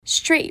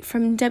Straight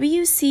from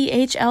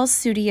WCHL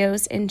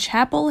Studios in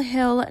Chapel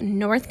Hill,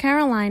 North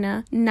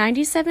Carolina,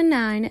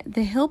 97.9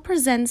 The Hill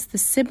presents the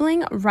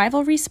sibling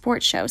rivalry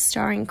sports show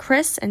starring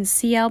Chris and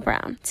CL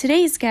Brown.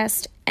 Today's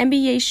guest,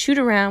 NBA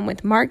shoot-around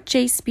with Mark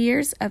J.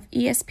 Spears of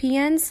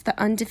ESPN's The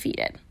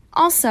Undefeated.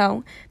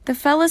 Also, the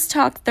fellas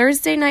talk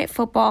Thursday night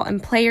football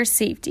and player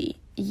safety.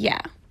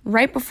 Yeah,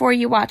 right before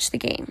you watch the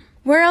game.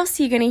 Where else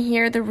are you going to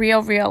hear the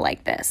real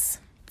like this?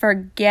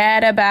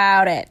 Forget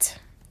about it.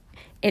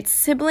 It's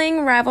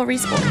sibling rivalry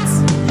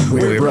sports.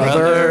 We're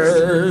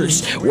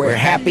brothers, we're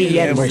happy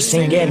and we're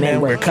singing and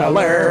we're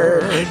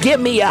color. Give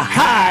me a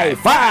high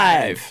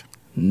five.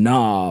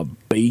 Nah,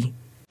 B.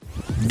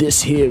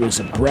 This here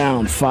is a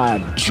Brown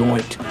 5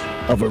 joint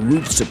of a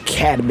Roots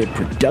Academy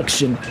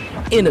production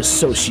in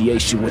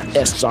association with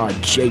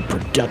SRJ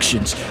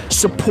Productions,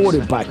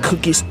 supported by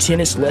Cookies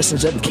Tennis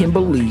Lessons at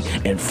Kimberly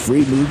and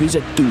free movies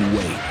at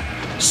Thruway.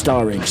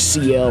 Starring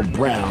CL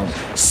Brown,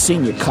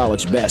 senior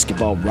college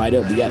basketball writer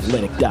of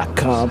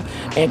TheAthletic.com,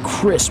 and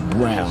Chris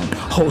Brown,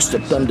 host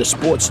of Thunder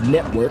Sports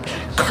Network,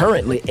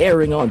 currently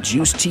airing on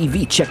Juice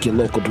TV. Check your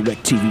local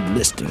DirecTV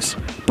listings.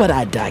 But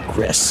I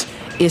digress.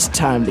 It's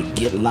time to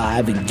get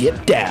live and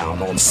get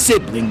down on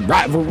sibling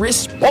rivalry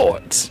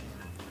sports.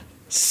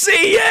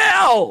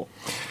 CL!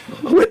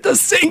 With the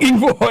singing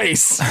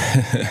voice.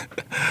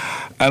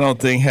 I don't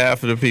think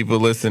half of the people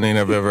listening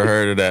have ever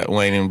heard of that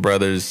Wayne and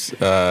Brothers,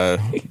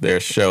 their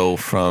show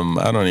from,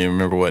 I don't even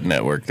remember what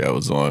network that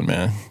was on,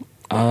 man.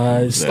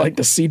 It's like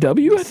the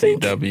CW, I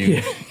think. CW.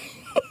 Yeah.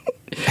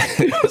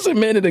 It was a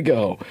minute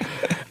ago.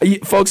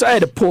 Folks, I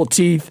had to pull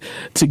teeth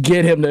to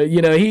get him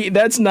to,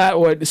 that's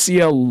not what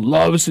CL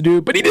loves to do,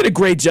 but he did a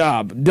great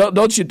job.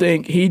 Don't you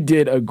think he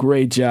did a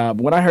great job?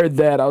 When I heard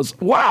that, I was,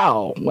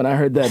 wow, when I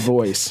heard that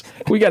voice.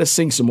 We got to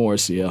sing some more,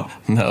 CL.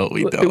 No,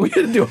 we don't. We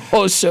got to do a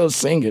whole show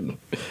singing.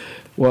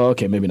 Well,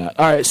 okay, maybe not.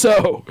 All right,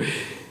 so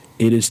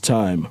it is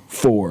time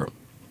for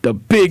the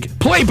big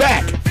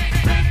playback.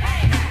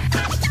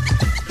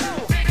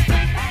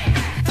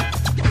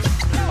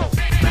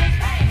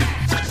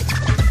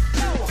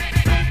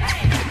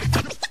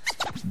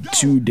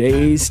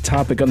 Today's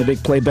topic on the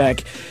big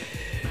playback.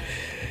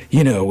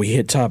 We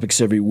hit topics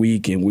every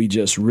week and we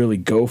just really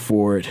go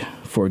for it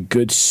for a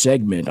good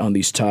segment on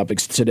these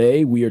topics.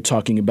 Today we are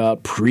talking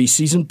about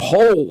preseason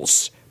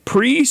polls.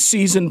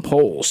 Preseason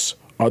polls.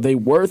 Are they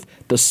worth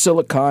the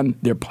silicon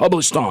they're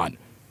published on?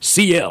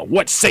 CL,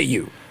 what say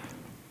you?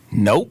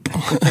 Nope.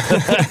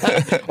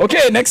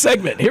 Okay, next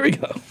segment. Here we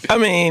go. I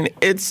mean,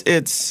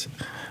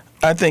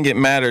 I think it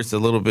matters a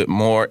little bit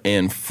more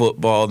in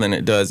football than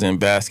it does in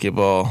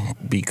basketball,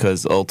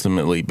 because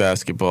ultimately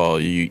basketball,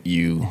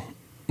 you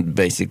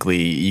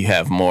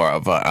have more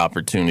of an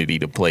opportunity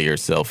to play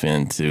yourself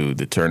into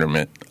the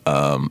tournament.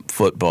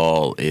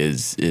 Football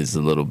is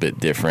a little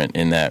bit different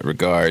in that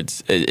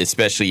regards,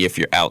 especially if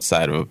you're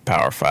outside of a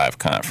Power 5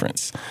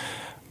 conference.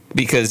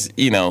 Because,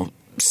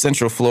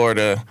 Central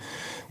Florida,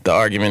 the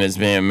argument is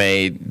being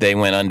made, they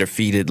went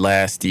undefeated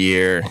last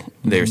year.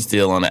 They're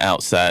still on the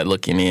outside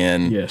looking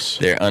in. Yes.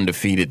 They're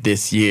undefeated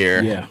this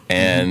year. Yeah.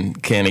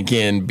 And could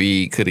again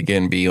be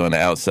on the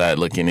outside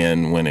looking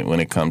in when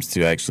it comes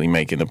to actually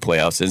making the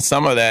playoffs. And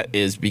some of that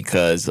is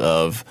because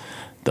of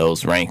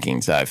those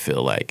rankings, I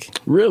feel like.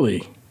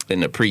 Really? In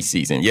the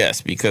preseason,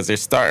 yes, because they're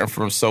starting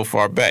from so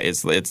far back.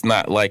 It's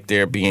not like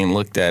they're being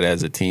looked at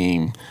as a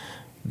team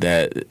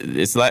that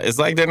it's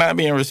like they're not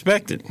being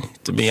respected,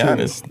 to be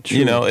honest.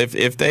 True.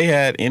 If they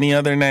had any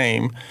other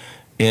name,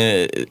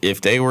 if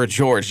they were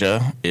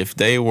Georgia, if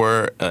they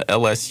were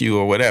LSU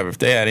or whatever, if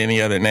they had any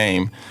other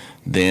name,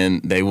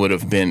 then they would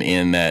have been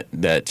in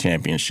that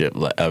championship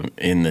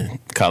in the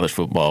college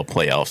football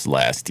playoffs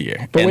last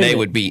year. And they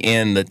would be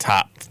in the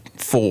top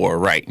 4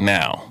 right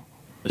now.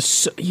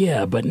 So,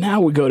 yeah, but now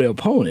we go to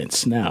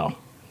opponents now.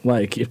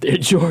 Like, if they're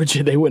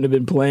Georgia, they wouldn't have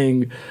been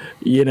playing,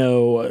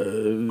 FAU.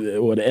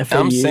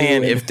 I'm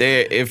saying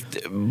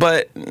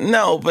but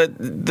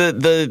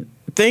the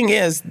thing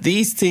is,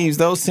 these teams,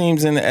 those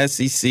teams in the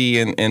SEC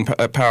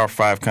and Power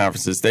 5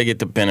 conferences, they get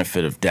the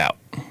benefit of doubt.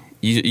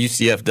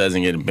 UCF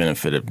doesn't get a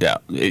benefit of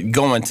doubt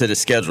going to the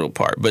schedule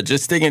part. But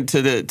just sticking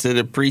to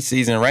the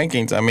preseason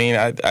rankings, I mean,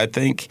 I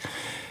think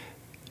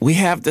we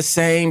have the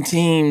same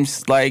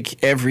teams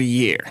like every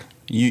year.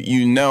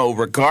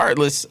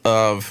 Regardless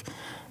of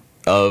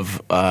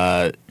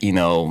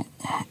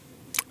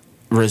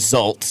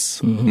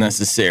results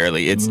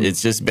necessarily.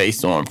 It's just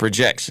based on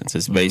projections.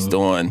 It's based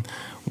on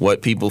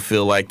what people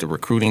feel like the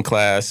recruiting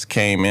class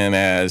came in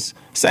as.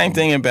 Same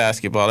thing in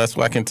basketball. That's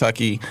why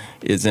Kentucky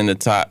is in the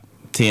top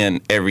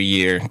 10 every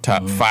year,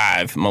 top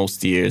 5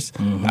 most years.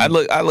 I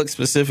look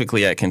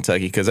specifically at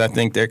Kentucky because I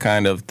think they're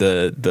kind of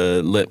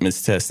the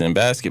litmus test in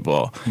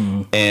basketball.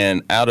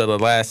 And out of the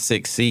last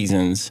 6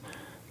 seasons,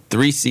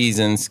 3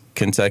 seasons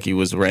Kentucky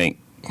was ranked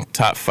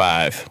top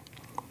 5.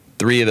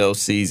 3 of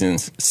those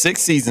seasons,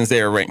 6 seasons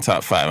they were ranked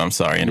top 5, in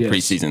the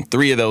preseason.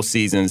 3 of those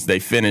seasons they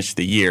finished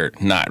the year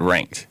not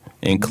ranked,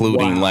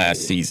 including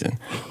last season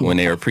when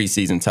they were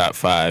preseason top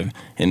 5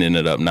 and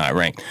ended up not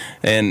ranked.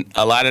 And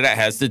a lot of that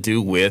has to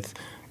do with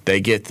They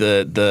get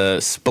the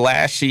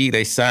splashy.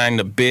 They signed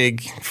a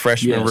big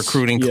freshman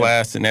recruiting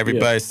class, and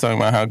everybody's talking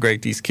about how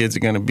great these kids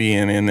are going to be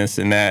in this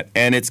and that.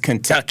 And it's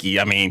Kentucky.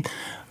 I mean,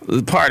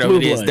 part of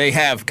it is they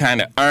have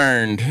kind of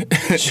earned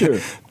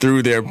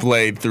through their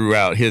play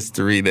throughout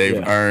history.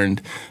 They've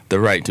earned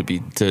the right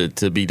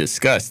to be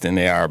discussed, and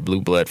they are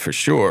blue blood for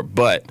sure.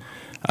 But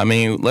I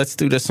mean, let's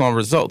do this on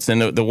results.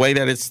 And the way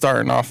that it's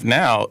starting off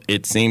now,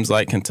 it seems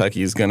like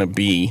Kentucky is going to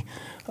be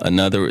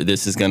another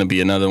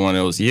one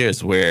of those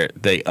years where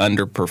they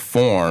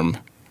underperform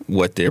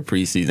what their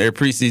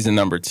preseason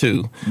number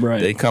 2. Right.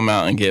 They come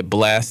out and get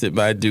blasted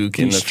by Duke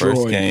in the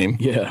first game,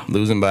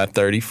 losing by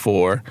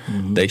 34.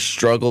 Mm-hmm. They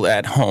struggled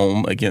at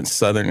home against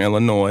Southern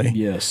Illinois.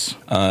 Yes.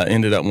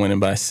 Ended up winning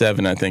by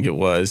 7, I think it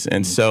was.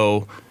 And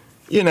so,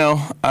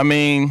 I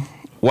mean,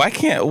 why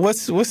can't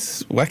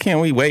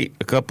we wait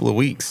a couple of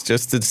weeks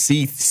just to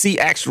see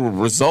actual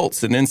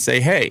results and then say,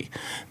 hey,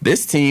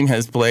 this team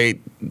has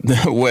played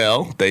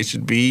well. They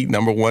should be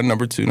number 1,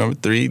 number 2, number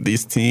 3.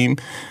 This team,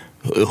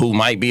 who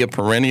might be a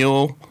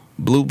perennial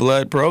blue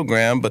blood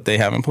program, but they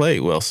haven't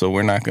played well, so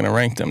we're not going to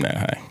rank them that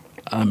high.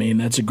 I mean,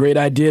 that's a great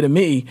idea to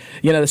me.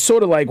 It's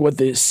sort of like what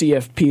the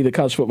CFP, the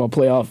College Football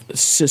Playoff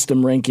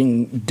System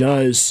ranking,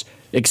 does,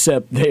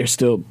 except they're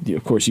still,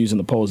 of course, using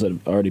the polls that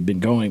have already been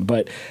going,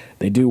 but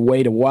they do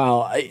wait a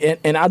while.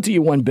 And I'll do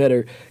you one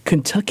better.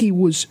 Kentucky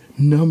was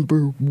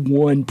number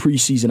 1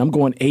 preseason. I'm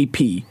going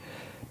AP.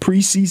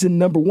 Preseason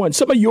number 1.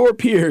 Some of your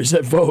peers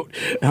that vote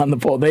on the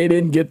poll, they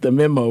didn't get the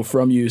memo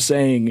from you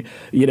saying,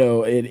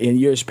 in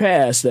years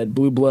past that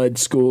blue blood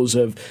schools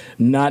have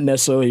not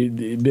necessarily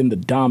been the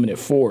dominant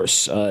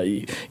force.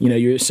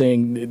 You're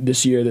saying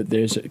this year that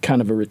there's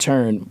kind of a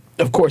return.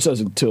 Of course, that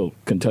was until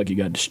Kentucky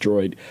got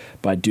destroyed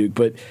by Duke.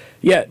 But,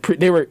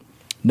 they were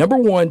number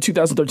 1,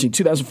 2013,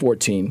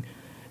 2014.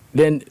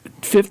 Then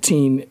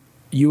 15,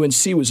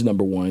 UNC was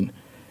number 1.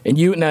 And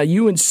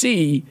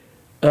UNC...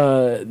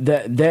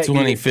 that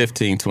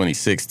 2015,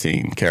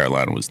 2016,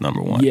 Carolina was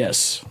number 1.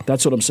 Yes,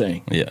 that's what I'm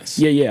saying. Yes.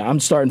 Yeah.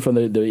 I'm starting from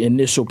the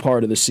initial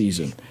part of the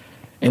season.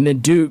 And then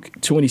Duke,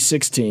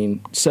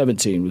 2016,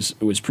 17 was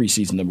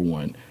preseason number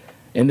 1.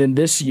 And then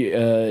this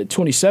year,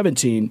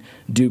 2017,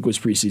 Duke was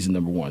preseason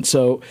number 1.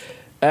 So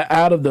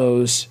out of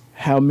those,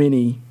 how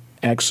many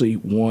actually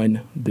won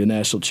the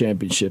national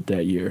championship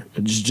that year?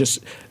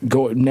 Just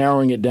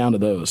narrowing it down to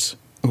those.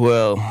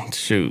 Well,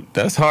 shoot,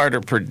 that's hard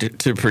to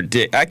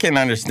predict. I can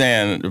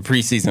understand the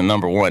preseason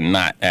number 1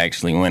 not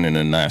actually winning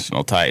a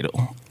national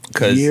title.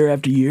 Year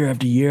after year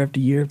after year after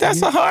year.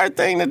 That's a hard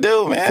thing to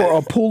do, man. For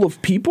a pool of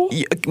people?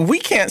 We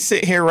can't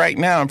sit here right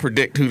now and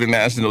predict who the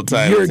national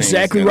title You're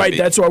exactly right.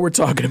 That's why we're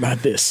talking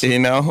about this.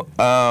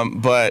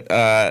 But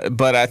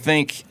I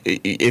think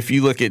if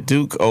you look at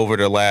Duke over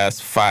the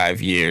last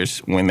 5 years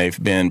when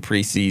they've been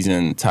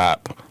preseason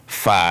top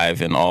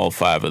 5 in all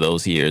 5 of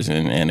those years,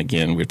 and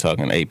again, we're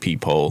talking AP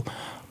poll,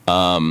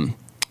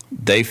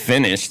 they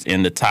finished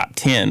in the top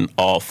 10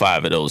 all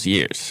 5 of those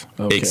years.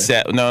 Okay.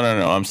 Except, no,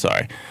 I'm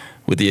sorry.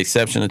 With the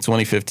exception of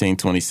 2015,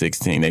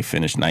 2016, they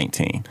finished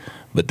 19.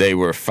 But they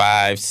were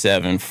 5,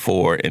 7,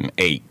 4, and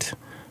 8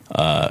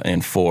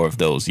 in 4 of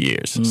those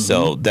years. Mm-hmm.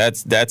 So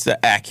that's an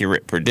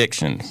accurate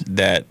prediction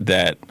that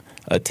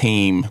a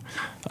team.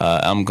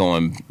 I'm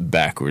going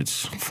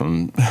backwards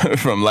from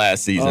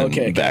last season.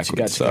 Okay,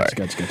 backwards.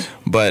 Gotcha.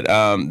 But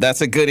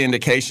that's a good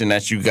indication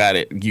that you got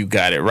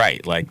it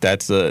right. Like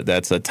that's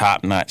a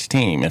top-notch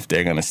team if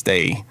they're going to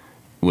stay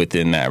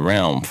within that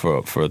realm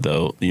for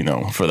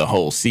the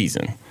whole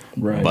season.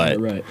 Right. But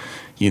right.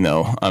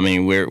 I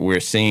mean, we're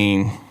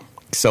seeing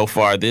so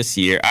far this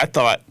year. I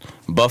thought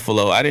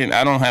Buffalo. I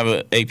don't have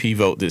an AP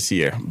vote this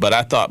year, but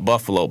I thought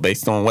Buffalo,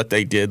 based on what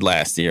they did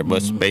last year,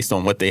 but based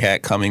on what they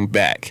had coming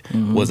back,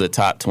 was a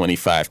top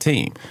 25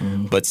 team.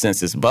 Mm-hmm. But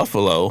since it's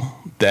Buffalo,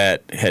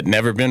 that had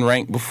never been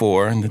ranked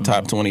before in the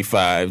top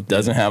 25,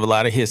 doesn't have a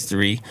lot of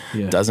history,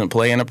 doesn't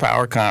play in a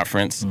power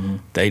conference,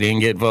 they didn't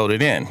get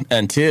voted in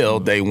until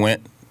they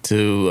went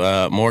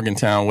to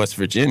Morgantown, West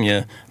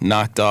Virginia,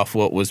 knocked off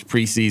what was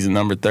preseason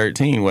number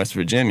 13, West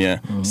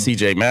Virginia.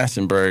 C.J.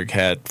 Massenberg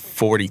had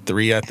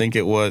 43, I think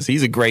it was.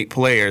 He's a great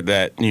player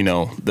that,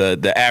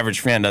 the average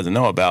fan doesn't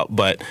know about.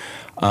 But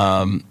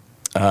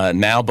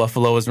now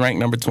Buffalo is ranked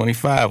number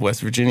 25.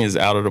 West Virginia is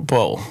out of the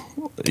poll.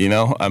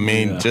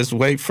 Just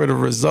wait for the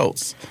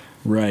results.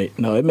 Right.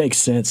 No, it makes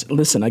sense.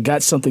 Listen, I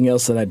got something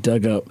else that I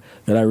dug up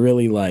that I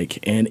really like,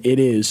 and it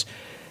is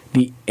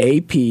the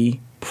AP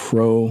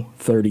Pro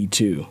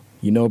 32.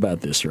 You know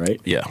about this,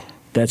 right? Yeah.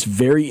 That's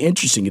very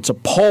interesting. It's a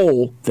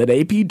poll that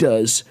AP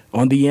does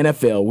on the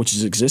NFL, which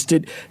has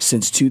existed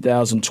since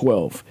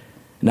 2012.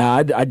 Now,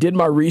 I did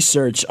my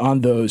research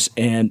on those,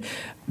 and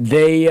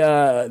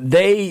they're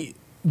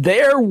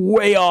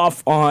way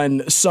off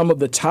on some of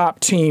the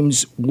top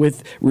teams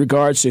with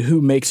regards to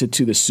who makes it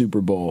to the Super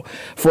Bowl.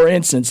 For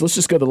instance, let's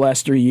just go the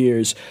last 3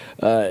 years.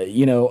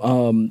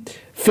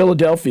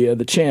 Philadelphia,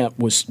 the champ,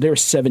 they were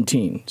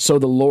 17, so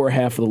the lower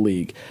half of the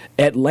league.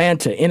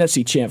 Atlanta,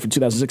 NFC champ for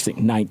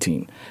 2016,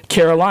 19.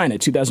 Carolina,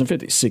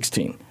 2015,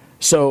 16.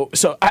 So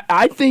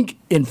I think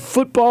in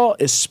football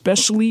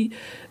especially,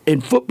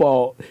 in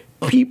football,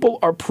 people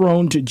are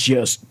prone to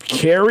just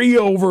carry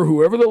over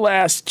whoever the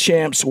last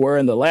champs were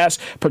and the last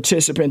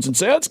participants and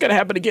say, oh, it's going to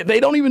happen again. They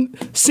don't even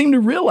seem to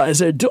realize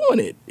they're doing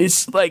it.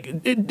 It's like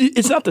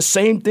it's not the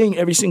same thing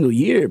every single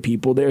year,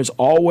 people. There's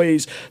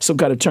always some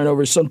kind of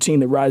turnover, some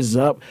team that rises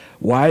up.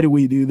 Why do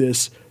we do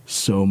this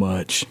so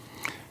much?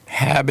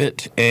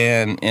 Habit.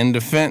 And in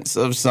defense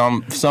of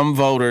some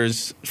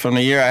voters from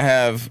the year I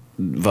have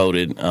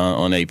voted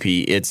on AP,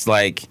 it's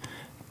like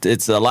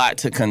it's a lot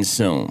to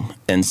consume.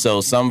 And so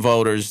some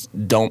voters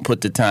don't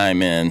put the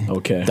time in,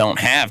 don't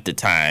have the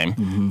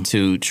time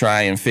to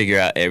try and figure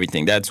out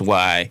everything. That's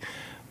why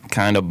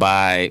kind of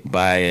by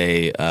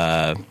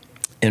a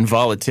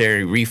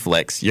involuntary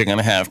reflex, you're going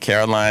to have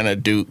Carolina,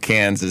 Duke,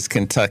 Kansas,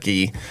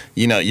 Kentucky.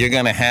 You know, you're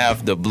going to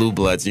have the blue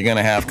bloods. You're going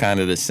to have kind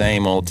of the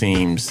same old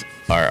teams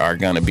are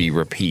going to be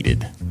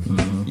repeated.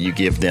 You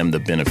give them the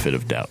benefit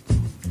of doubt.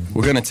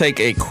 We're going to take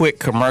a quick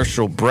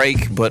commercial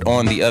break, but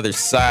on the other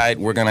side,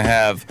 we're going to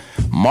have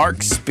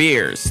Mark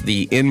Spears,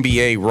 the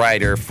NBA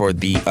writer for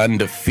The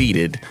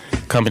Undefeated,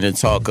 coming to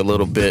talk a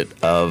little bit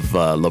of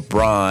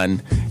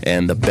LeBron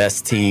and the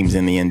best teams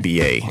in the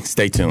NBA.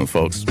 Stay tuned,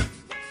 folks.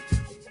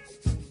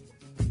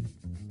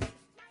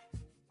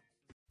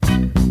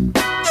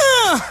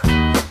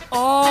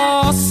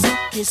 Oh,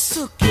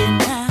 suki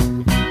now.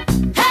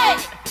 Hey!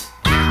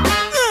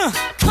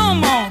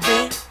 Come on,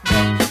 baby.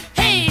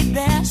 Hey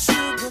there,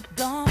 sugar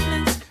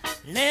dumplings.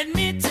 Let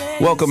me tell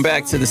you. Welcome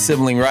back to the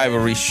Sibling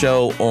Rivalry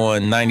Show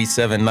on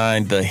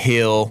 97.9 The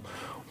Hill.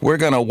 We're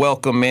going to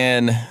welcome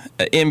in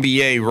an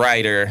NBA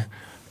writer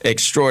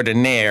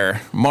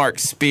extraordinaire, Mark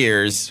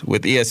Spears,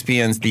 with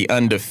ESPN's The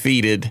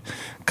Undefeated,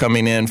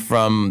 coming in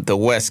from the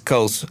West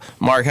Coast.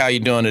 Mark, how you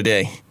doing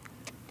today?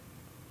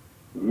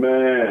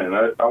 Man,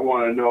 I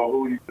want to know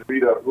who used to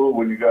beat up who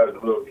when you guys were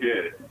a little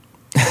kid.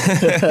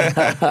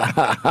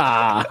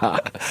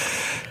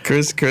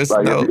 Chris,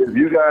 like no. If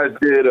you guys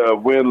did a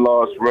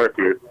win-loss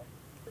record,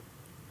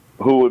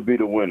 who would be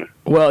the winner?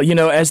 Well, you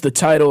know, as the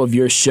title of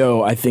your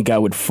show, I think I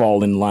would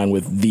fall in line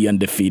with The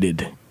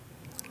Undefeated.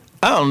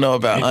 I don't know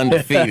about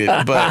undefeated,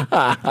 but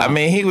I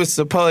mean, he's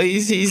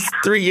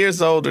 3 years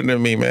older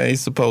than me, man.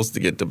 He's supposed to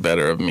get the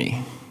better of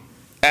me.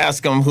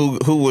 Ask him who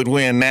would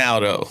win now,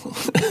 though.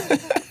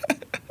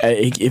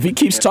 If he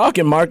keeps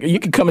talking, Mark, you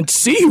can come and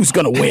see who's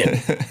going to win.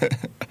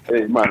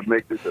 Hey, you might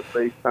make this a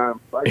FaceTime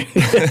fight.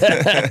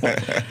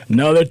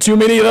 No, there are too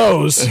many of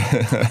those.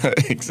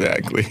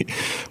 Exactly.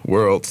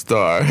 World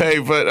star. Hey,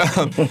 but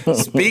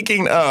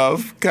speaking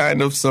of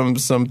kind of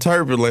some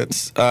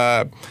turbulence,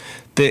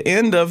 the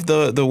end of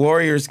the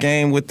Warriors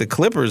game with the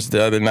Clippers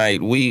the other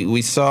night,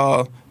 we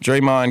saw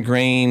Draymond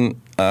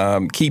Green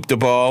keep the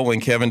ball when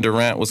Kevin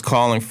Durant was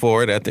calling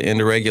for it at the end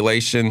of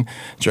regulation.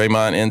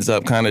 Draymond ends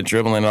up kind of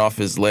dribbling off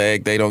his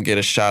leg. They don't get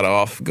a shot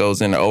off,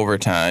 goes into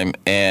overtime.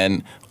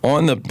 And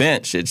on the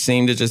bench, it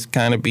seemed to just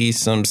kind of be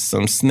some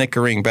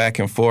snickering back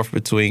and forth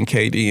between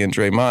KD and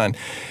Draymond.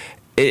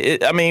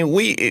 I mean,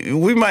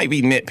 we might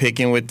be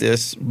nitpicking with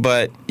this,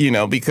 but, you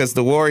know, because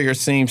the Warriors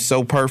seem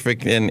so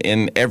perfect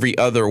in every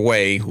other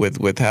way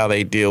with how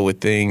they deal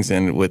with things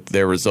and with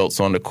their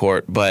results on the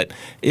court. But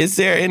is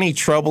there any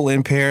trouble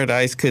in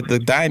paradise? Could the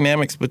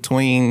dynamics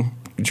between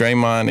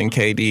Draymond and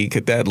KD,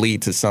 could that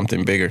lead to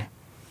something bigger?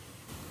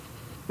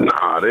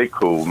 Nah, they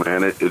cool,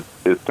 man.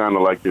 It's kind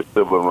of like your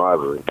sibling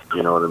rivalry,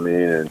 you know what I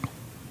mean? And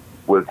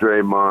with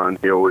Draymond,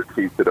 he always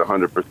keeps it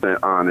 100%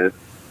 honest,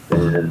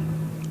 and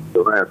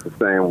Durant's the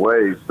same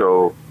way.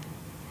 So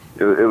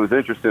it was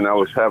interesting. I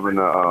was having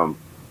a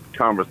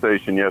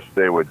conversation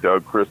yesterday with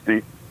Doug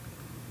Christie,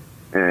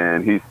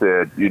 and he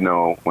said, you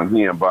know, when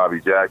he and Bobby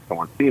Jackson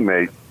were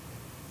teammates,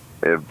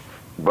 if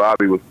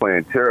Bobby was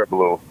playing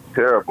terrible,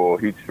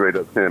 he'd straight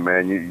up say,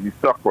 man, you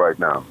suck right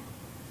now.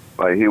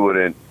 Like, he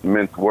wouldn't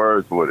mince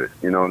words with it,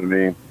 you know what I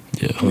mean?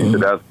 Yeah. He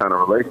said that's the kind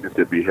of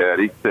relationship he had.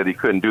 He said he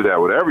couldn't do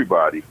that with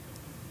everybody,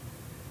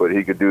 but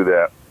he could do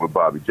that with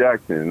Bobby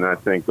Jackson. And I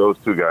think those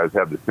two guys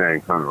have the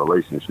same kind of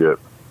relationship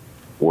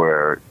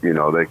where, you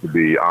know, they could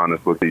be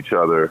honest with each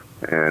other.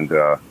 And,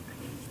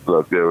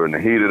 look, they were in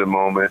the heat of the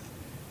moment.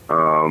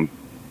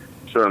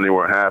 Certainly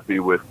weren't happy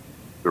with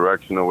the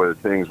direction of where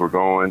things were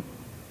going.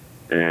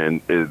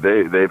 And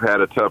they've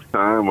had a tough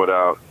time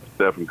without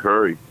Stephen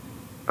Curry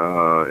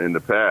in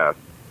the past.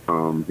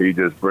 He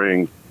just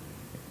brings,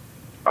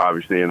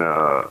 obviously,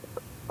 an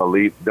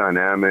elite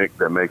dynamic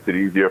that makes it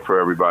easier for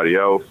everybody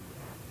else.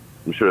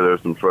 I'm sure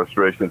there's some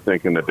frustration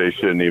thinking that they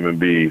shouldn't even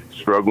be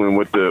struggling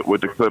with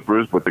the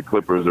Clippers, but the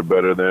Clippers are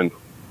better than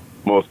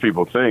most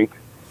people think.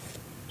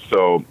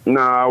 So, no,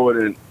 I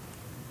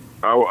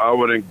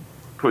wouldn't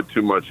put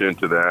too much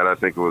into that. I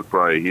think it was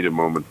probably a heated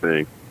moment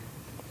thing.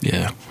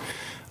 Yeah.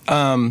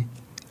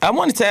 I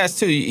wanted to ask,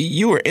 too,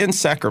 you were in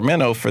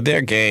Sacramento for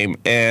their game,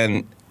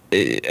 and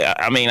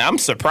I mean, I'm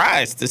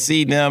surprised to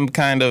see them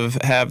kind of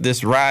have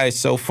this rise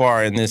so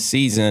far in this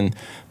season,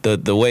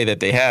 the way that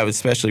they have,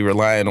 especially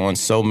relying on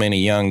so many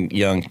young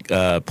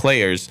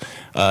players,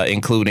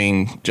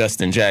 including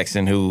Justin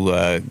Jackson, who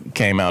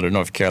came out of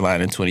North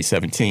Carolina in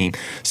 2017.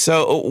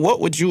 So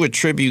what would you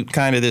attribute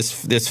kind of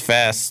this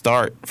fast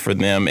start for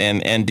them?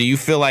 And do you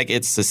feel like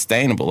it's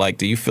sustainable? Like,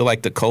 do you feel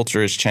like the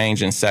culture has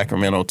changed in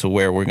Sacramento to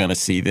where we're going to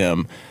see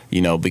them,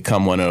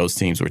 become one of those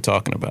teams we're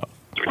talking about?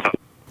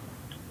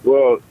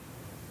 Well,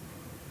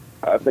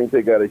 I think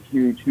they got a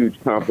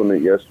huge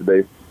compliment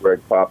yesterday from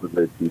Greg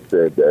Popovich. He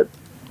said that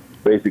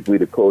basically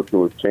the culture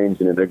was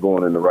changing and they're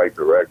going in the right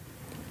direction.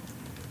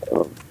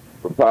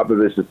 For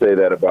Popovich to say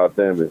that about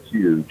them is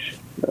huge.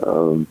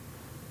 And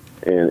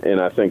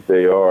I think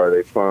they are.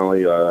 They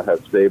finally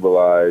have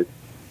stabilized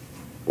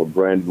with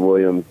Brandon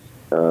Williams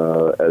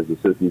as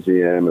assistant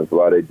GM and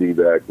Vlade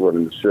Divac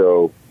running the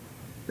show.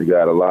 They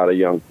got a lot of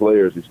young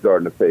players who's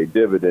starting to pay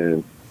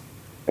dividends.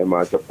 Am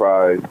I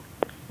surprised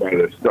by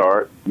the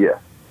start? Yes.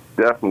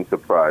 Definitely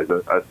surprised.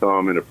 I saw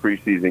him in a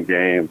preseason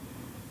game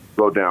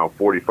go down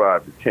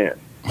 45-10.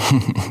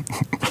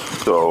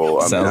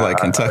 So sounds like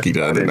Kentucky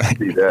the other night.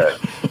 See that?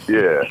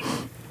 Yeah.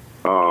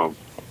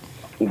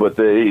 But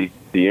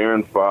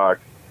De'Aaron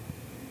Fox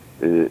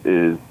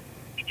is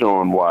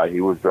showing why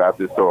he was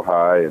drafted so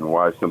high and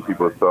why some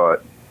people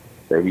thought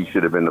that he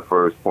should have been the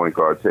first point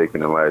guard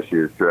taken in last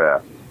year's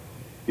draft.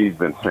 He's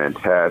been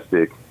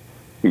fantastic.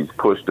 He's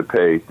pushed the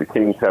pace. The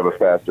Kings have a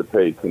faster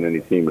pace than any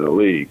team in the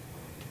league.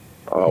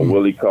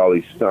 Willie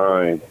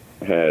Cauley-Stein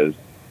has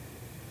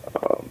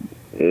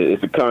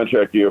it's a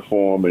contract year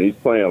for him, and he's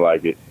playing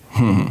like it.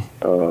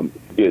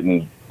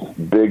 Getting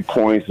big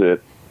points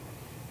that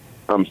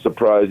I'm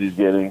surprised he's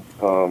getting.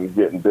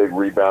 Getting big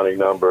rebounding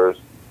numbers.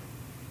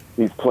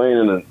 He's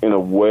playing in a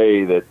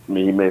way that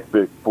he may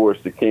force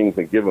the Kings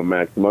and give him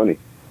max money.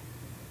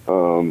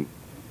 And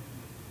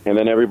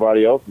then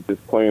everybody else is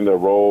just playing their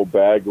role.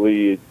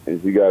 Bagley,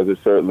 as you guys are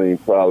certainly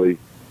probably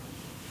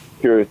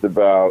curious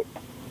about,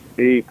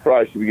 he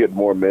probably should be getting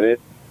more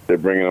minutes. They're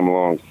bringing him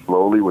along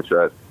slowly, which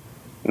I'm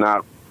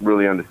not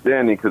really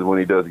understanding because when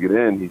he does get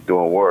in, he's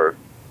doing work.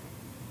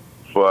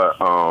 But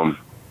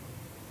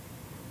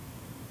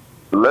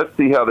let's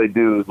see how they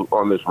do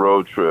on this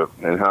road trip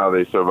and how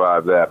they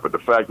survive that. But the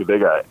fact that they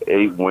got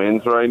 8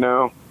 wins right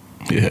now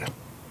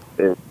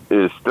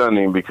is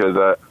stunning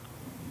because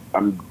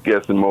I'm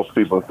guessing most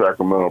people in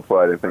Sacramento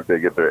probably didn't think they'd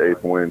get their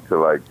 8th win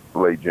till like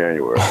late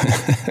January.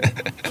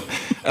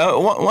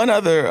 One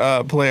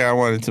other player I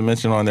wanted to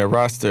mention on their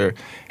roster,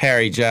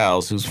 Harry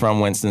Giles, who's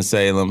from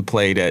Winston-Salem,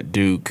 played at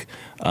Duke,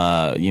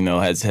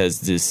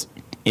 has this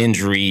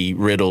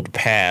injury-riddled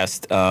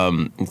past.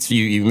 So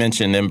you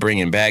mentioned them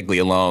bringing Bagley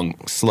along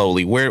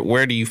slowly.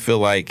 Where do you feel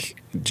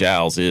like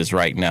Giles is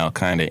right now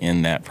kind of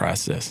in that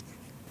process?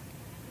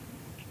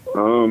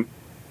 Well,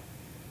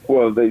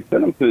 they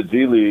sent him to the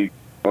G League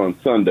on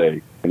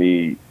Sunday, and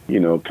he,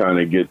 kind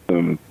of get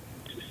some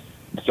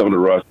of the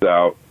rust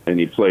out, and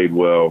he played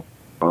well.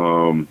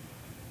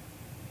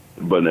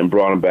 But then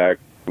brought him back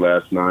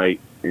last night,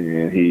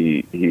 and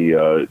he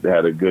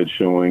had a good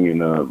showing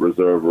in a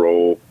reserve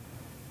role.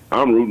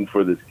 I'm rooting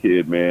for this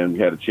kid, man. We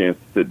had a chance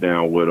to sit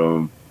down with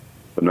him.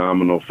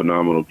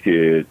 Phenomenal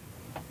kid.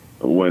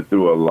 Went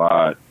through a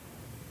lot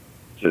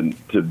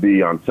to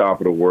be on top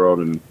of the world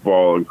and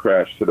fall and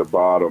crash to the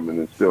bottom and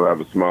then still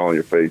have a smile on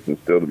your face and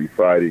still to be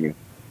fighting and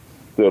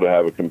still to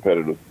have a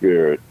competitive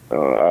spirit.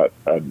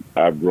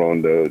 I've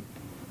grown to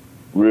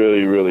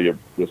really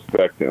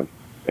respect him.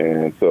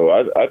 And so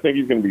I think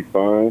he's going to be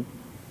fine.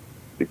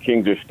 The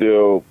Kings are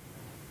still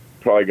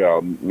probably got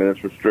a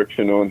minutes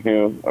restriction on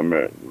him. I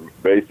mean,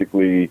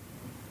 basically,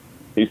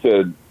 he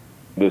said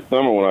this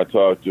summer when I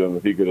talked to him,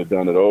 if he could have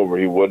done it over,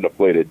 he wouldn't have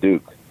played at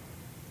Duke.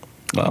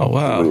 Oh,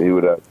 wow. He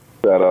would have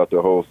sat out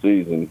the whole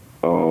season.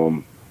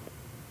 And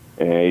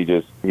he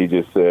just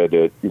said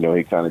that, he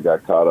kind of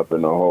got caught up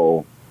in the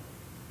whole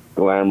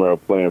glamour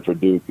of playing for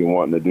Duke and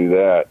wanting to do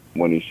that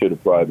when he should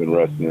have probably been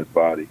resting his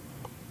body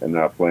and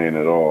not playing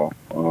at all,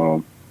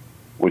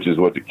 which is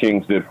what the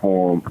Kings did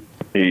for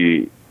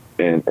him.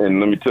 And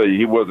let me tell you,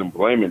 he wasn't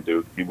blaming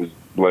Duke. He was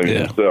blaming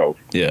himself.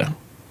 Yeah.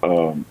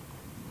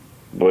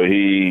 But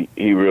he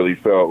really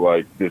felt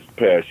like this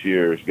past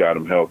year has got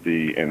him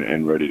healthy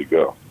and ready to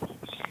go.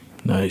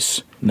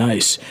 Nice.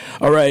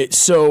 All right,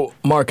 so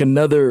Mark,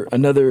 another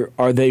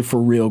are they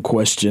for real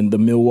question. The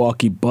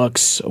Milwaukee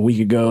Bucks, a week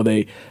ago,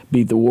 they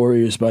beat the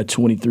Warriors by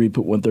 23,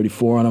 put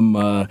 134 on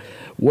them.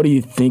 What do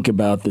you think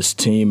about this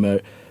team?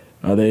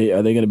 Are they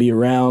going to be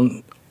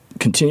around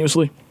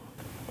continuously?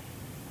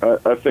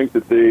 I think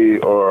that they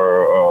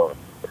are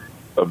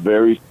a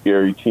very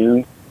scary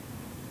team.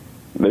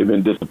 They've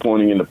been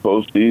disappointing in the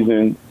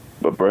postseason,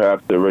 but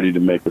perhaps they're ready to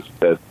make a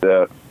step.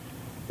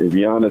 If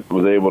Giannis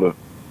was able to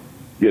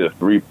get a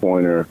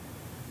three-pointer,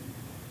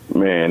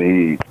 man,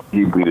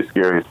 he'd be the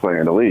scariest player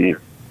in the league.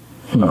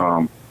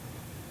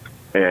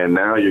 And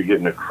now you're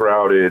getting a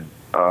crowded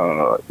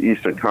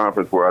Eastern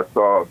Conference where I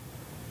saw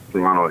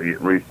Toronto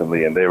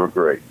recently, and they were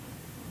great.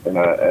 And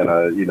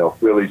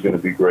Philly's going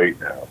to be great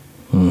now.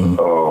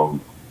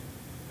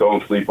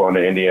 Don't sleep on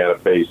the Indiana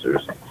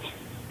Pacers.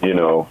 You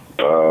know,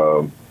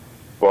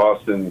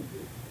 Boston,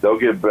 they'll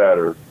get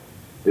better.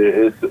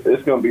 It's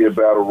going to be a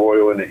battle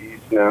royal in the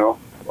East now.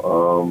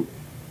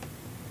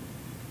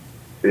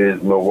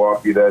 Is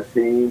Milwaukee that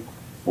team?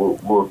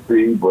 We'll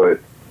see, but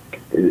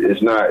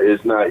it's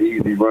not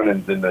easy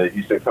running in the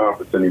Eastern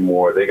Conference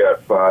anymore. They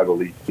got 5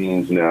 elite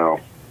teams now,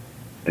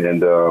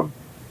 and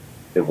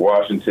if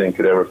Washington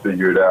could ever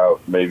figure it out,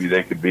 maybe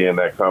they could be in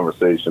that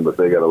conversation. But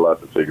they got a lot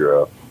to figure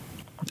out.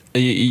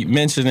 You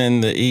mentioned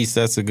in the East,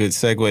 that's a good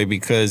segue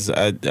because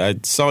I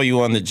saw you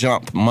on The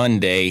Jump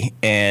Monday,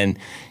 and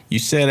you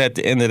said at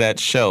the end of that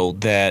show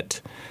that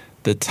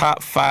the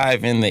top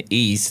 5 in the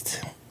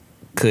East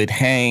could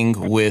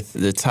hang with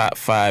the top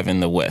 5 in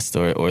the West,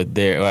 or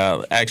there.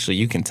 Well, actually,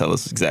 you can tell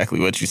us exactly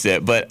what you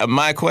said. But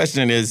my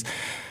question is,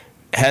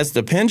 has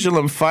the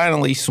pendulum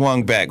finally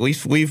swung back?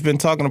 We've been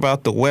talking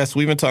about the West.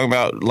 We've been talking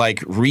about like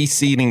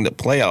reseeding the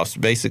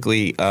playoffs,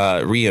 basically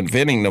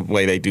reinventing the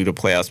way they do the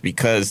playoffs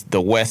because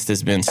the West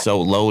has been so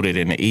loaded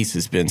and the East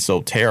has been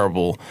so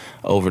terrible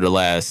over the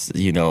last,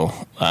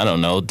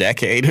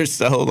 decade or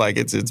so. Like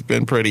it's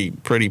been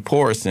pretty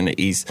porous in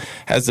the East.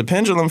 Has the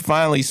pendulum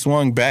finally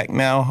swung back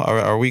now?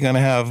 Are we going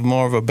to have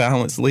more of a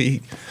balanced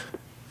league?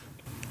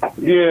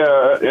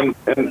 Yeah, and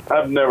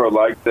I've never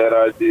liked that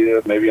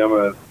idea. Maybe I'm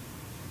a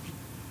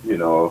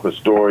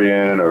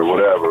historian or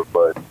whatever,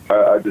 but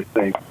I just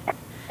think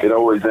it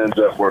always ends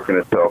up working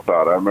itself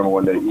out. I remember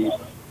when the East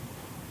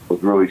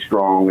was really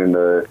strong in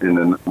the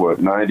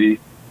 90s,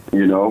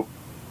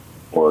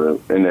 or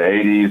in the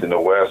 80s, and the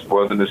West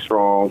wasn't as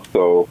strong.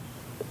 So,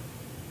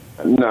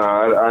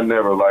 I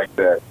never liked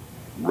that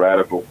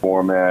radical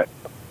format.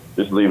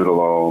 Just leave it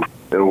alone.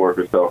 It'll work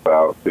itself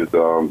out because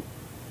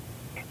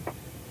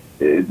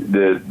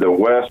the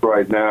West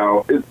right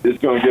now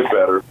it's going to get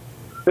better.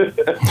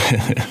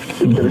 It's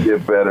going to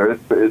get better.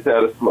 It's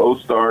had a slow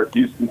start.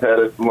 Houston's had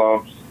its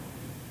slumps.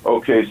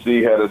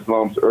 OKC had its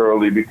slumps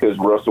early because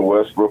Russell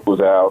Westbrook was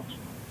out.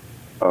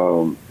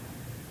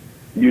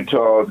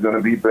 Utah is going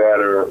to be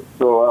better.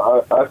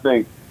 So I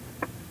think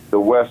the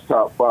West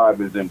top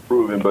 5 is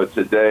improving. But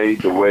today,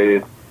 the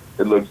way it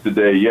looks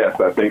today, yes,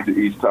 I think the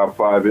East top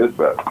 5 is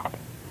better.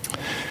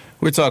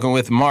 We're talking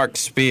with Marc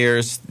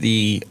Spears,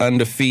 the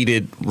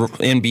undefeated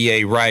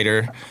NBA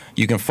writer.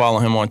 You can follow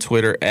him on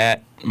Twitter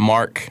at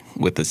Marc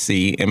with a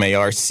C,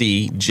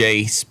 M-A-R-C,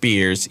 J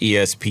Spears,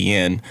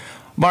 ESPN.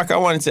 Marc, I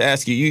wanted to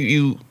ask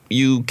you,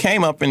 you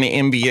came up in the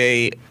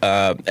NBA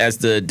as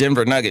the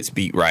Denver Nuggets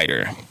beat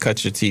writer.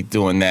 Cut your teeth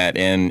doing that,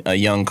 and a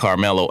young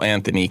Carmelo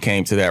Anthony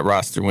came to that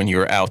roster when you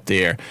were out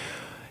there.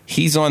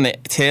 He's on the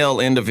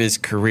tail end of his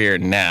career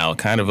now,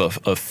 kind of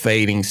a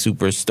fading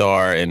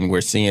superstar, and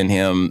we're seeing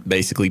him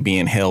basically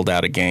being held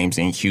out of games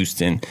in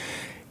Houston.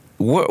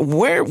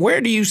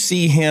 Where do you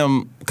see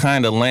him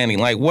kind of landing?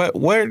 Like,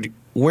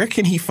 where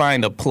can he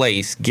find a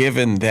place,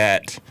 given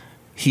that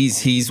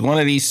he's one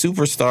of these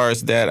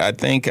superstars that I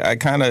think I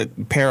kind of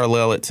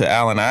parallel it to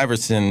Allen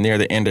Iverson near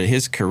the end of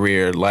his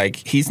career. Like,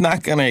 he's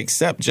not going to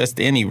accept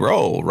just any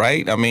role,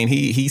 right? I mean,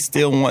 he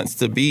still wants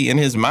to be, in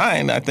his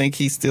mind, I think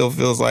he still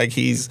feels like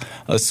he's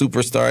a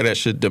superstar that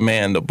should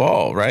demand the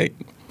ball, right?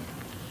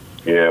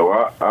 Yeah,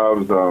 well, I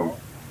was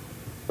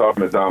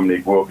talking to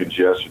Dominique Wilkins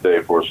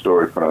yesterday for a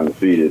story for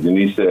Undefeated, and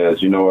he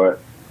says, you know what?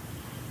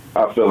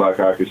 I feel like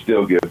I could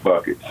still get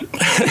buckets.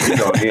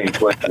 He ain't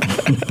played.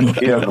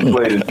 He hasn't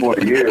played in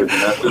 20 years, and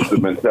that's just the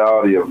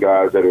mentality of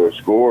guys that are a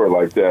scorer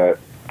like that.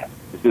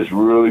 It's just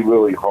really,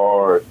 really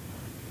hard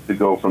to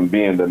go from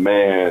being the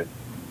man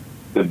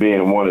to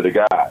being one of the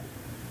guys.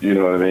 You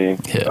know what I mean?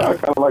 Yeah. I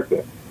kind of like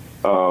that.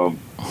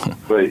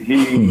 But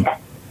he, I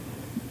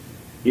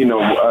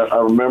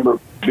remember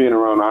being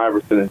around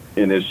Iverson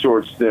in his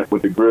short stint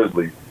with the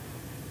Grizzlies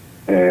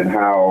and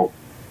how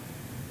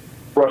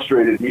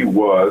frustrated he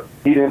was.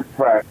 He didn't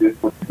practice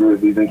with the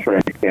Grizzlies in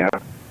training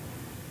camp.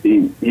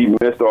 He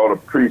missed all the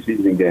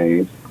preseason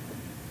games,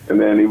 and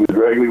then he was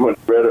ready when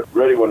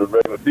the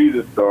regular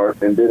season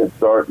started, and didn't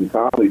start, and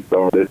Conley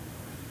started,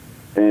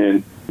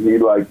 and he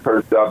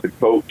cursed out the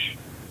coach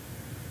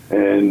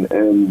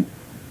and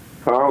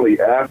Conley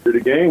after the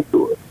game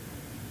to us.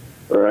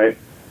 All right,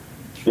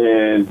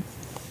 and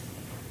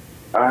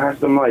I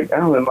asked him,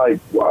 Allen,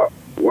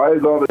 why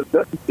is all this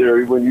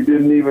necessary when you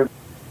didn't even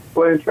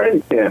play in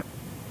training camp?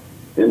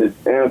 And his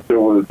answer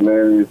was,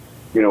 man,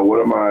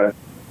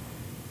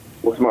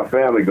 what's my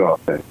family gonna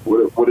think?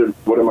 What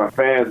are my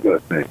fans gonna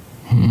think?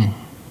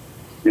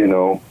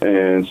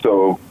 And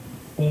so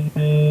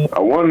I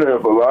wonder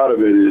if a lot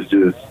of it is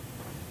just,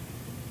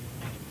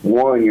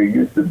 one, you're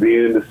used to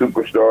being the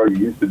superstar,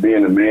 you're used to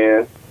being the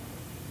man,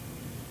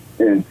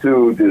 and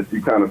two, just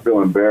you kind of feel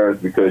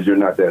embarrassed because you're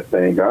not that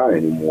same guy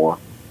anymore.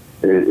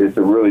 It's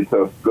a really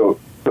tough pill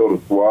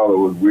to swallow.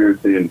 It was weird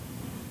seeing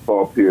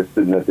Paul Pierce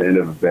sitting at the end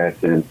of the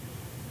bench, and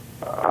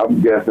I'm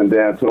guessing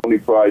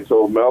D'Antoni probably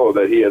told Melo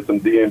that he had some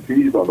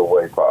DNPs on the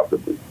way,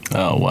 possibly.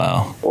 Oh,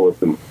 wow. Or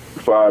some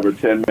 5 or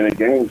 10 minute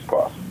games,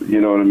 possibly. You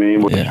know what I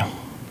mean? Yeah.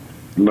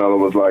 Melo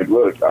was like,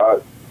 look,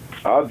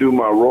 I'll do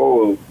my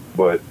role,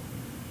 but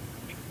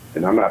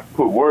and I'm not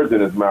put words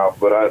in his mouth,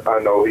 but I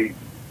know he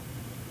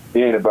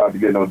ain't about to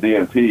get no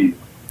DMPs.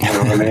 You know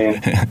what I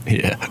mean?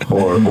 Yeah.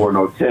 Or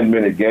no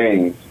 10-minute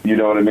games. You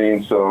know what I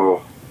mean?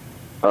 So,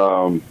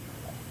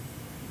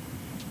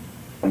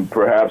 and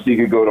perhaps he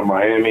could go to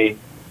Miami.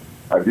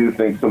 I do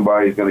think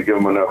somebody's going to give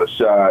him another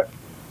shot.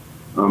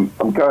 I'm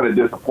kind of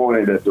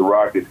disappointed that the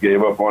Rockets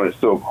gave up on it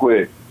so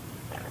quick.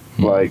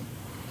 Like,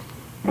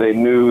 they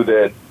knew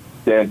that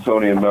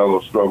D'Antoni and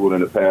Melo struggled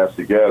in the past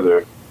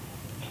together.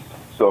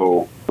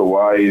 So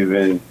why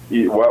even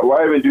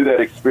do that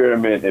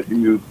experiment if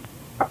you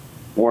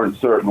weren't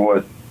certain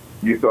what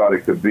you thought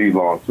it could be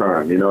long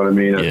term? You know what I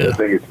mean? Yeah. I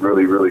think it's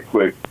really, really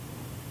quick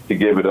to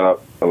give it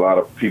up. A lot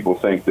of people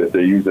think that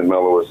they're using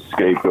Melo as a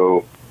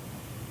scapegoat.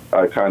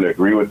 I kind of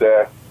agree with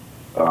that,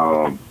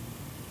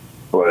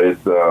 but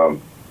it's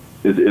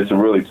a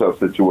really tough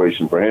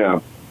situation for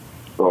him.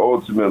 So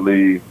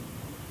ultimately,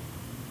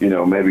 you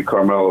know, maybe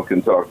Carmelo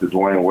can talk to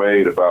Dwayne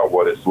Wade about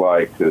what it's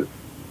like, because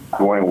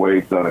Dwayne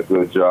Wade's done a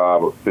good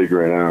job of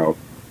figuring out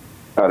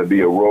how to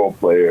be a role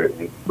player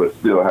but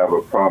still have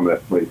a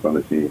prominent place on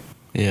the team.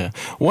 Yeah.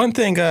 One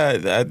thing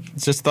I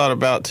just thought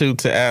about, too,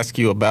 to ask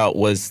you about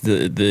was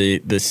the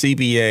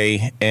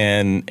CBA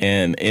and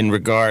in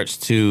regards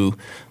to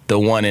the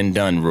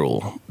one-and-done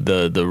rule,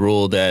 the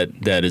rule that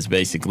has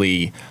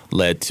basically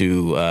led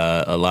to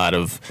a lot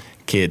of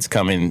kids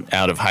coming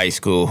out of high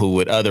school who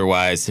would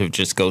otherwise have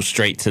just go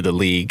straight to the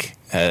league.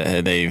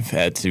 They've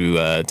had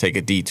to take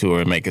a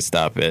detour and make a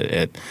stop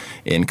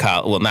in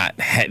college. Well,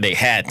 they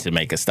had to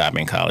make a stop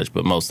in college,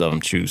 but most of them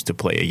choose to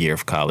play a year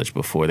of college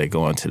before they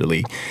go into the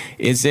league.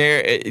 Is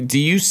there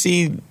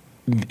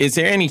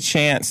any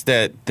chance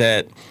that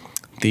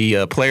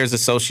the Players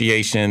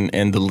Association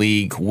and the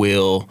league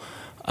will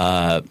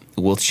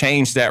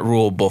change that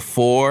rule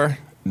before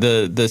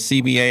the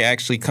CBA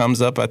actually comes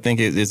up? I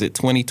think is it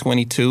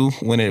 2022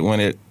 when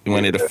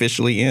it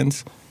officially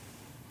ends?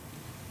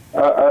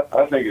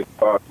 I think it's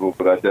possible,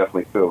 but I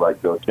definitely feel like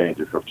they'll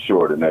change it for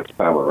sure the next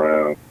time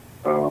around.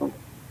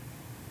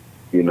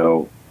 You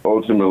know,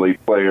 ultimately,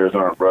 players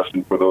aren't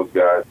rushing for those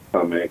guys to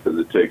come in because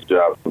it takes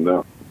jobs from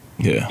them.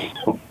 Yeah.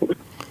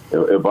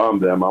 If I'm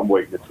them, I'm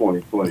waiting to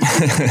 2020.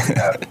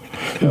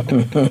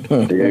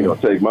 They ain't going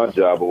to take my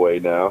job away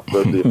now,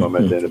 especially if I'm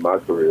at the end of my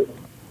career.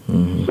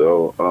 Mm-hmm.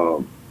 So,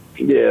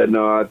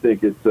 I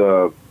think it's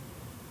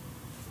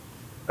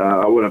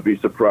I wouldn't be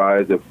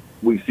surprised if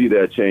we see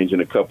that change in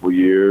a couple of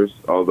years,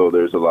 although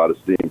there's a lot of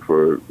steam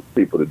for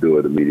people to do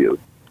it immediately.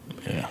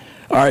 Yeah.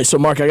 All right, so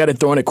Mark, I got to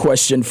throw in a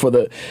question for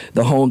the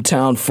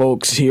hometown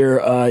folks here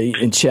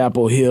in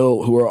Chapel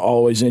Hill who are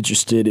always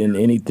interested in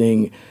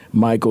anything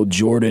Michael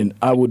Jordan.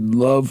 I would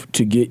love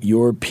to get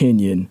your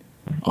opinion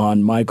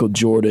on Michael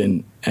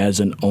Jordan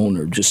as an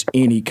owner. Just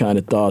any kind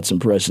of thoughts,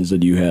 impressions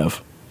that you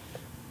have.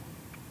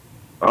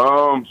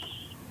 It's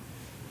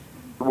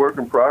a work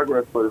in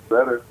progress, but it's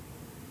better.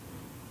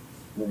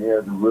 He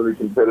has a really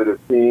competitive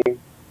team.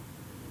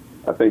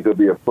 I think there'll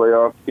be a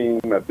playoff team.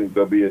 I think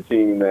there'll be a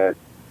team that,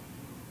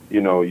 you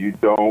know, you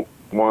don't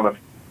want to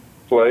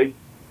play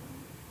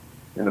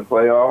in the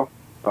playoffs.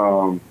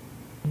 So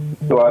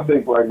I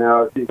think right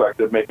now it seems like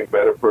they're making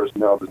better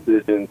personnel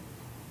decisions.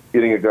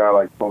 Getting a guy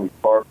like Tony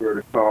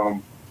Parker to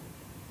come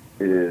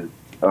was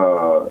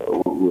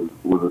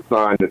a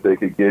sign that they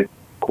could get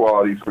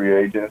quality free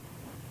agents.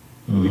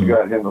 Mm-hmm. You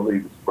got him to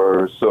lead the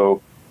Spurs.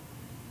 So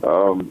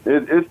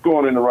it's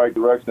going in the right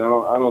direction.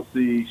 I don't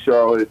see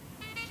Charlotte,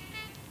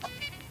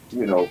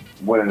 you know,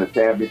 winning a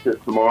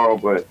championship tomorrow,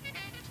 but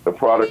the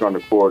product on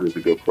the court is a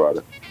good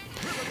product.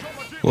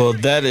 Well,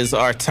 that is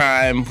our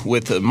time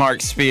with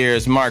Mark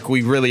Spears. Mark,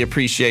 we really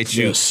appreciate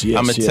you. Yes,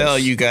 I'm going to tell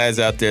you guys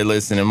out there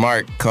listening,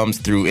 Mark comes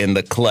through in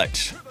the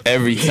clutch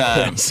every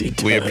time. Yes, he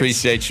does. We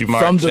appreciate you,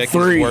 Mark. From the Check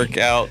three. his work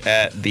out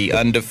at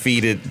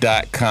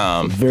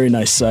theundefeated.com. Very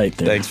nice site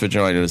there. Thanks for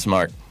joining us,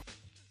 Mark.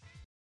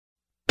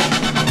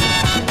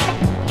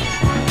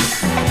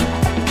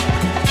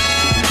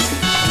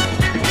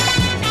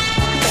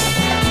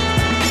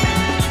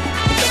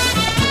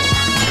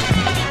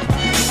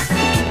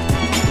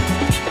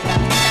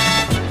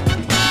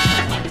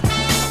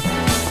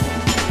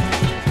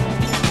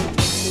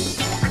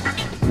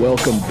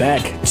 Welcome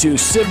back to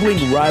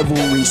Sibling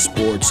Rivalry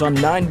Sports on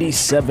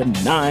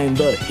 97.9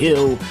 The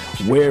Hill,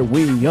 where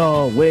we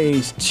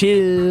always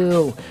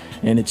chill.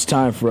 And it's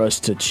time for us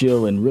to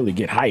chill and really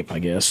get hype, I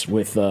guess,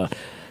 with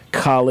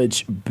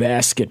college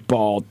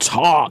basketball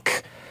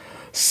talk.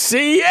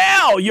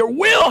 CL, your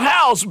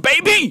wheelhouse,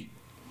 baby!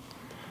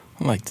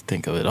 I like to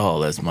think of it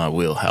all as my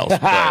wheelhouse.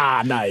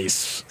 Ah,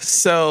 nice.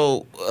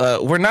 So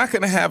we're not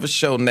going to have a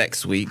show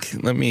next week.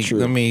 Let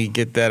me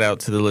get that out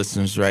to the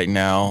listeners right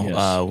now.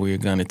 Yes. We're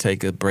going to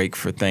take a break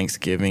for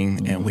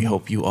Thanksgiving, and we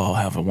hope you all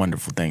have a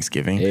wonderful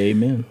Thanksgiving.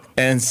 Amen.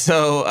 And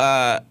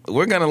so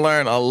we're going to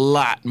learn a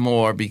lot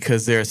more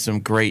because there are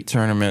some great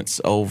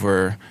tournaments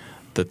over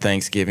the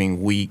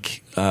Thanksgiving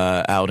week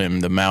out in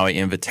the Maui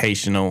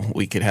Invitational,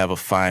 we could have a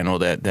final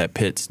that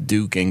pits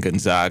Duke and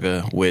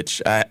Gonzaga,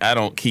 which I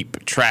don't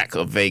keep track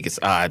of Vegas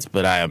odds,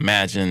 but I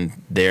imagine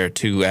they're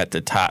two at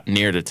the top,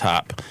 near the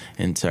top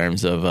in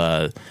terms of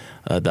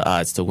the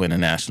odds to win a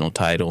national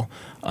title.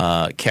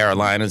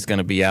 Carolina's going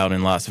to be out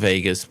in Las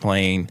Vegas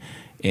playing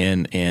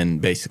in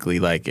basically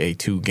like a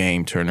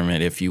 2-game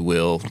tournament, if you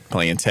will,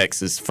 playing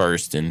Texas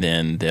first, and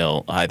then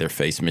they'll either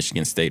face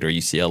Michigan State or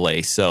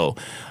UCLA. So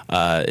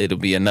it'll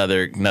be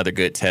another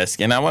good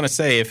test. And I want to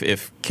say,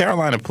 if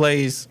Carolina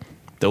plays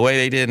the way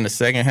they did in the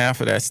second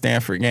half of that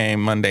Stanford game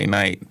Monday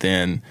night,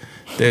 then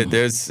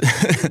there's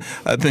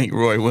I think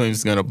Roy Williams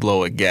is going to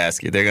blow a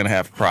gasket. They're going to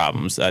have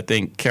problems. I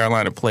think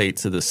Carolina played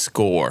to the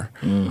score.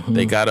 Mm-hmm.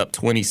 They got up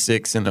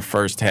 26 in the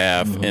first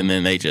half, and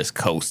then they just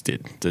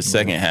coasted. The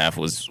second half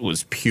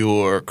was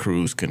pure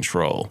cruise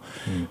control.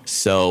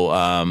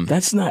 So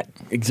that's not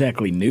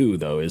exactly new,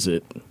 though, is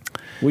it?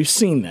 We've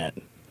seen that.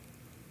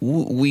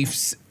 We've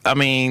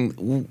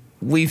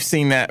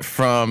seen that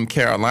from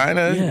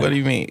Carolina. Yeah. What do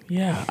you mean?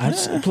 Yeah,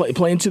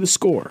 playing to the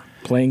score.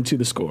 Playing to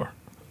the score.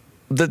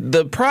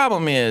 The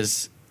problem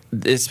is,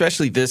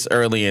 especially this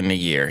early in the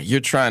year,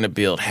 you're trying to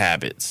build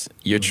habits.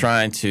 You're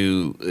trying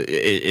to,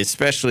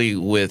 especially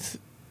with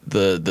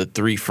the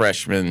 3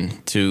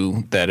 freshmen,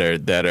 2 that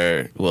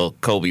are well,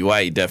 Kobe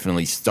White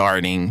definitely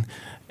starting,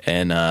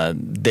 and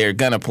they're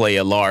going to play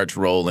a large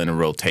role in a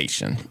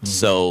rotation.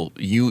 So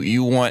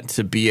you want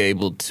to be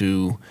able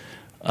to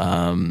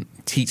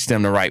teach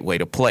them the right way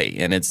to play,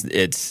 and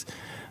it's.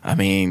 I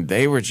mean,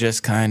 they were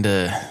just kind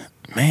of.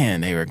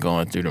 Man, they were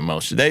going through the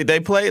motion.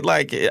 They played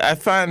like I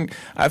find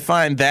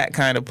that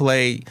kind of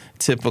play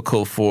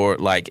typical for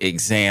like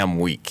exam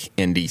week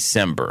in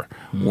December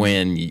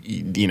when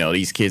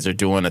these kids are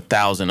doing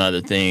 1,000 other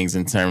things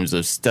in terms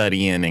of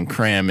studying and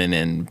cramming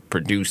and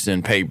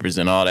producing papers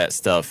and all that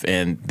stuff,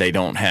 and they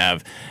don't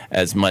have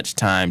as much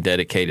time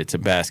dedicated to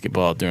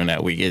basketball during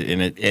that week.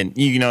 And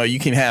you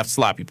can have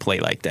sloppy play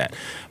like that.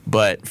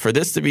 But for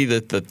this to be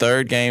the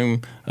third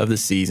game of the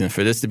season,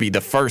 for this to be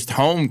the first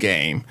home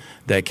game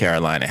that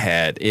Carolina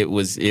had, it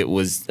was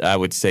I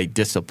would say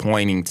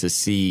disappointing to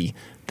see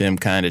them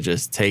kind of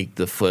just take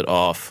the foot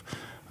off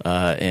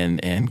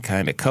and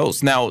kind of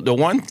coast. Now, the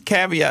one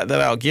caveat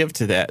that I'll give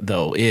to that,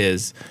 though,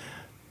 is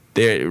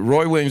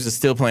Roy Williams is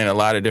still playing a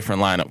lot of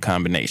different lineup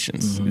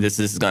combinations. This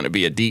is going to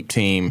be a deep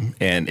team,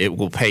 and it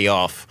will pay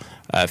off,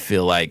 I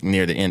feel like,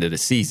 near the end of the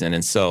season.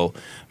 And so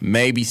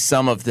maybe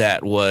some of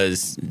that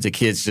was the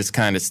kids just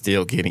kind of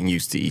still getting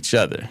used to each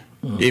other,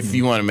 if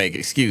you want to make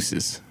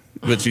excuses.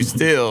 But you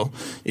still,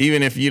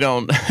 even if you're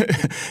not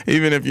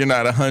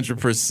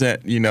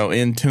 100%,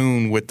 in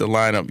tune with the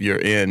lineup you're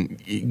in,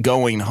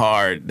 going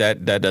hard,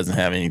 that doesn't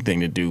have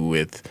anything to do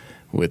with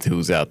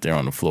who's out there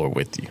on the floor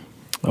with you.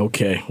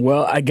 Okay.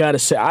 Well, I got to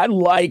say, I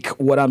like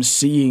what I'm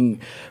seeing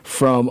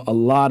from a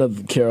lot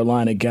of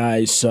Carolina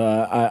guys.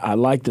 I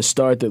like the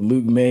start that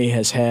Luke May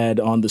has had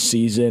on the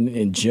season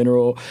in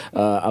general.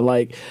 I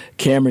like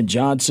Cameron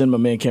Johnson, my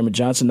man Cameron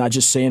Johnson, not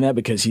just saying that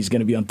because he's going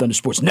to be on Thunder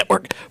Sports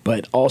Network,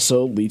 but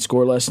also lead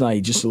scorer last night.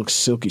 He just looks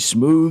silky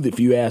smooth, if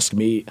you ask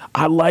me.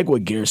 I like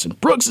what Garrison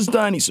Brooks has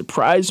done. He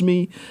surprised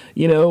me,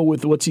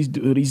 with what he's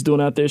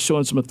doing out there,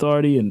 showing some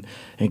authority, and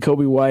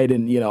Kobe White,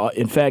 and,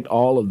 in fact,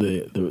 all of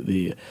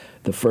the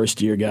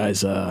first-year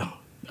guys,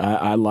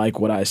 I like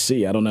what I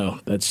see. I don't know.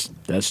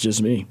 That's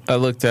just me. I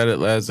looked at it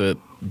as a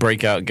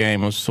breakout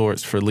game of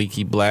sorts for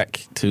Leaky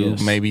Black to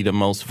maybe the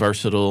most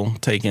versatile,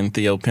 taking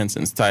Theo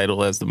Pinson's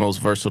title as the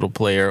most versatile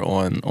player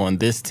on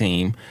this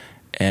team.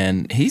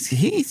 And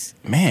he's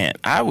man,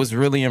 I was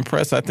really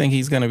impressed. I think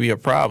he's going to be a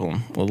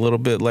problem a little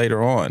bit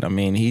later on. I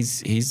mean,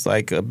 he's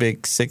like a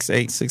big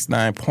 6'8",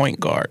 6'9" point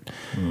guard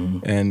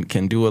and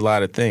can do a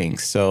lot of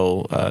things.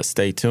 So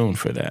stay tuned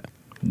for that.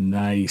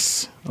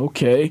 Nice.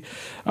 Okay.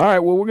 All right.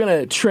 Well, we're going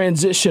to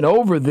transition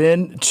over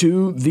then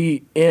to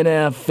the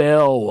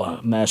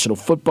NFL, National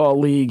Football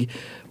League.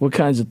 What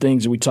kinds of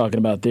things are we talking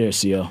about there,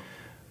 CL?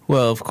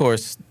 Well, of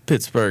course,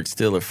 Pittsburgh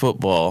Steelers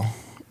football.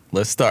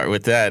 Let's start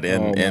with that.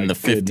 And the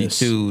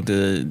 52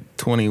 to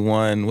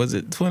 21, was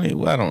it 20?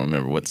 Well, I don't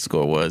remember what the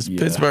score was. Yeah.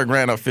 Pittsburgh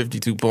ran up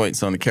 52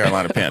 points on the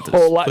Carolina Panthers.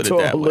 Whole lot to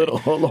a little.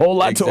 Whole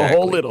lot to a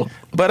whole little.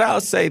 But I'll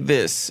say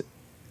this.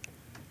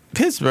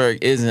 Pittsburgh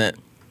isn't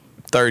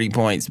 30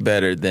 points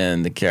better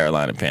than the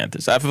Carolina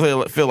Panthers. I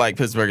feel like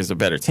Pittsburgh is a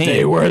better team.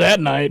 They were that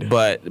night.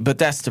 But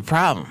that's the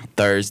problem.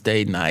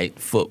 Thursday night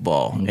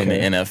football in the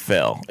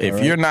NFL.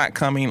 If you're not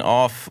coming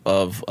off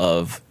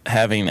of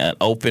having an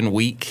open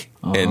week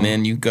and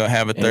then you go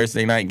have a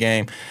Thursday night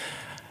game,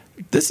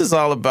 this is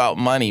all about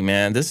money,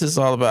 man. This is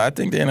all about – I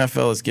think the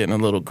NFL is getting a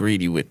little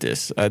greedy with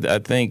this. I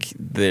think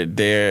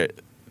that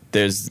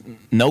there's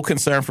no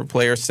concern for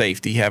player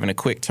safety, having a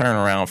quick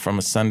turnaround from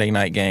a Sunday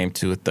night game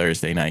to a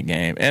Thursday night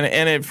game.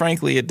 And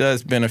frankly, it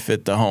does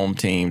benefit the home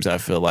teams, I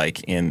feel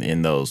like,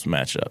 in those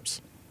matchups.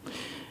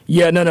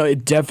 Yeah, no,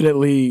 it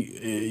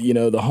definitely,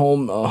 the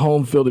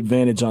home field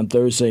advantage on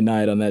Thursday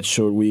night on that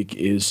short week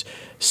is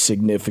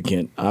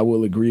significant. I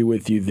will agree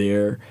with you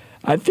there.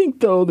 I think,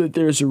 though, that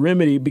there's a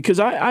remedy because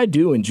I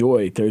do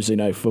enjoy Thursday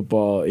night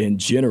football in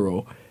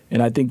general,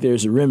 and I think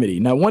there's a remedy.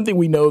 Now, one thing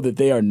we know that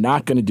they are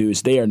not going to do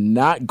is they are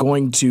not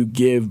going to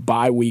give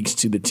bye weeks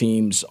to the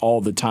teams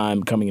all the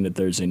time coming into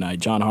Thursday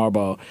night. Coach John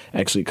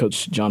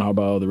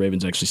Harbaugh of the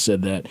Ravens actually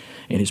said that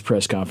in his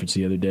press conference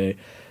the other day.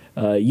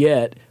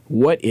 Yet,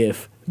 what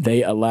if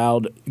they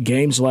allowed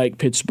games like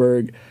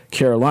Pittsburgh,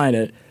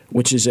 Carolina,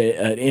 which is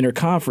an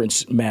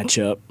interconference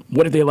matchup,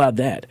 what if they allowed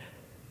that?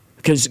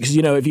 Because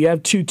if you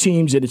have two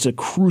teams and it's a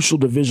crucial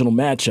divisional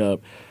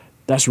matchup,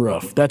 that's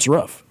rough. That's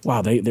rough.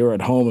 Wow, they were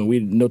at home and we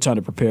had no time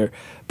to prepare.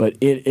 But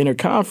in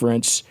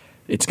interconference,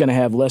 it's going to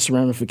have less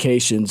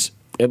ramifications,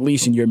 at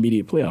least in your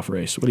immediate playoff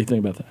race. What do you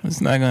think about that?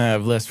 It's not going to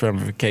have less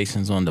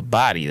ramifications on the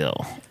body,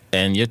 though.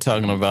 And you're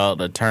talking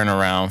about a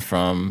turnaround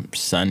from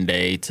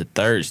Sunday to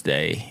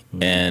Thursday.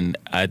 Mm-hmm. And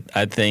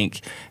I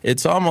think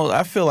it's almost –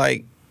 I feel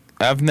like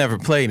I've never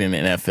played in the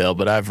NFL,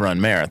 but I've run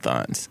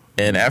marathons.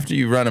 And after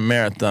you run a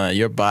marathon,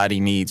 your body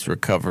needs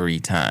recovery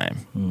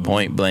time,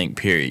 point blank,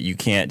 period. You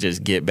can't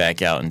just get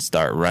back out and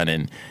start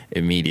running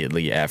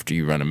immediately after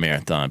you run a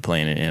marathon.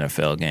 Playing an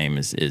NFL game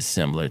is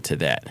similar to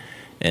that.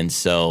 And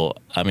so,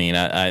 I mean,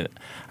 I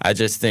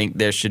just think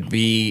there should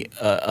be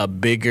a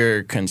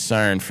bigger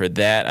concern for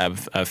that.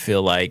 I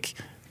feel like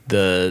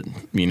the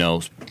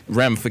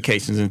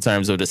ramifications in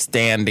terms of the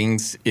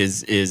standings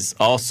is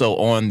also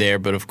on there,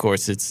 but of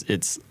course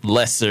it's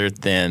lesser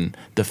than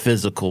the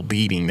physical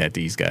beating that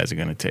these guys are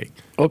going to take.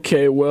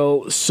 Okay,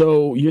 well,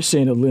 so you're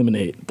saying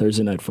eliminate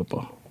Thursday night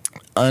football?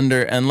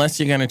 Unless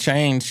you're going to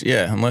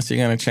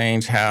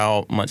change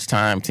how much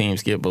time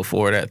teams get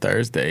before that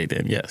Thursday,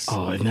 then yes.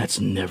 Oh, and that's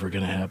never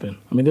going to happen.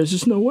 I mean, there's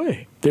just no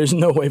way. There's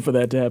no way for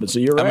that to happen. So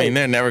you're right. I mean,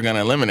 they're never going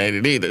to eliminate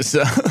it either.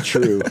 So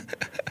true.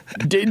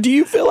 Do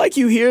you feel like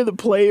you hear the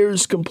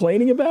players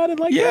complaining about it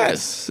like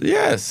that?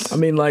 Yes. I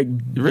mean, like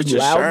Richard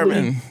loudly?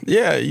 Sherman.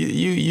 Yeah,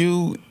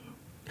 you.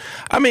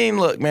 I mean,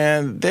 look,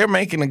 man, they're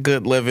making a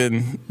good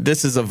living.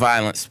 This is a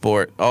violent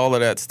sport. All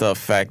of that stuff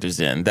factors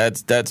in.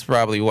 That's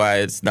probably why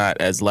it's not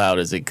as loud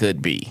as it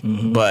could be.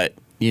 Mm-hmm. But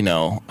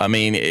I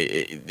mean,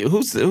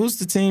 who's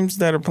the teams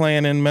that are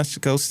playing in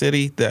Mexico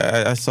City?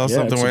 I saw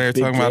something where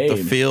they're talking about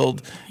the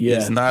field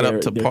is not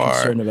up to par. They're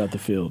concerned about the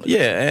field.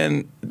 Yeah,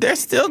 and they're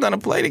still going to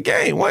play the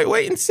game.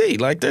 Wait and see.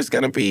 Like, there's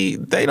going to be –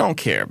 they don't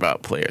care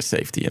about player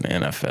safety in the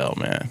NFL,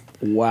 man.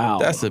 Wow.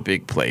 That's a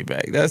big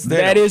playback.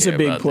 That is a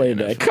big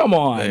playback. Come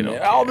on.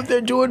 All that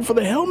they're doing for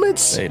the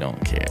helmets? They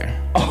don't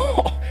care.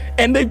 Oh,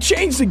 and they've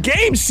changed the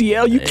game,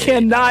 CL. You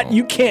can't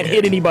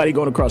hit anybody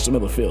going across the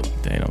middle of the field.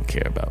 They don't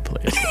care about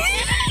players.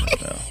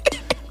 No.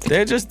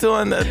 They're just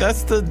doing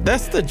that's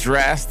the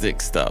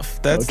drastic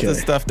stuff. That's the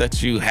stuff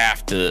that you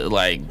have to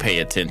pay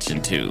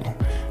attention to.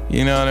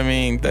 You know what I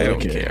mean? They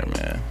don't care,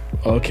 man.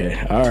 Okay,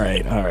 all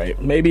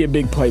right. Maybe a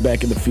big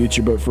playback in the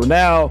future, but for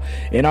now,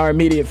 in our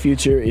immediate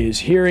future is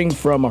hearing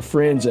from our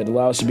friends that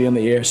allow us to be on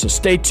the air. So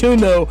stay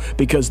tuned, though,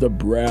 because the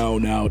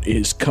Brownout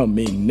is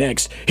coming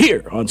next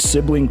here on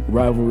Sibling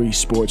Rivalry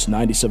Sports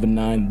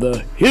 97.9 The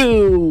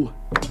Hill.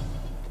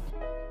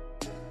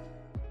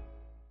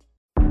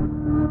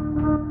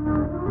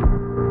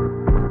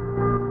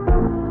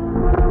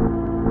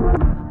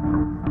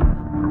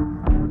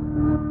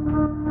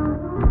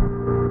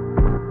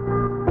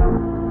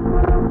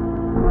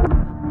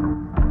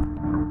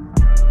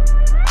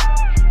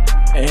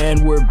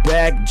 And we're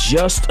back,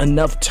 just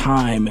enough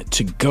time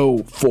to go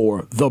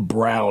for the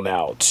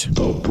Brownout.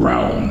 The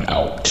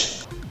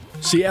Brownout.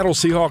 Seattle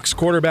Seahawks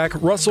quarterback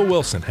Russell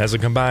Wilson has a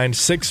combined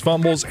 6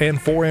 fumbles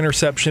and 4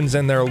 interceptions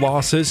in their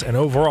losses and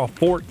overall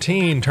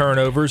 14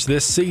 turnovers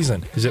this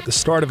season. Is it the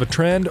start of a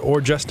trend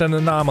or just an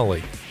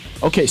anomaly?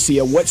 Okay,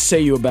 Sia, what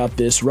say you about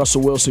this?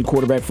 Russell Wilson,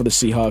 quarterback for the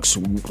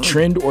Seahawks,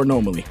 trend or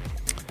anomaly?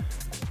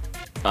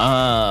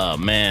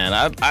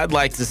 Man, I'd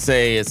like to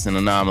say it's an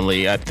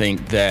anomaly. I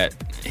think that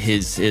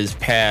his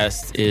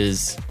past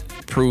is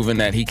proven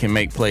that he can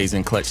make plays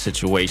in clutch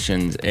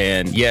situations,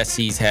 and yes,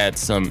 he's had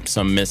some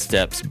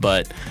missteps,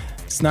 but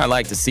it's not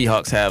like the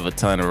Seahawks have a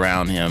ton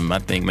around him. I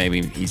think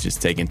maybe he's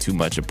just taking too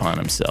much upon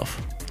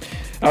himself.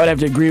 I would have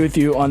to agree with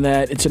you on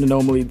that. It's an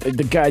anomaly.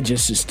 The guy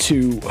just is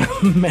too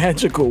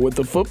magical with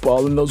the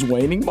football in those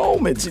waning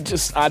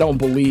moments. I don't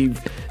believe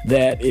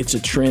that it's a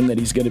trend that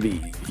he's going to be,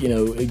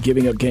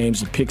 giving up games,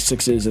 the pick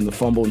sixes and the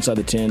fumble inside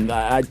the 10.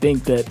 I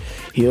think that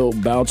he'll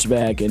bounce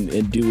back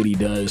and do what he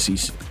does.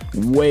 He's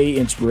way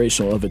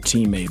inspirational of a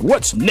teammate.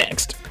 What's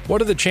next?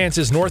 What are the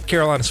chances North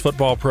Carolina's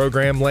football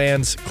program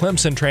lands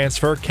Clemson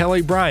transfer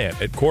Kelly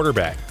Bryant at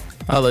quarterback?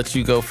 I'll let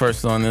you go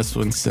first on this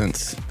one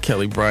since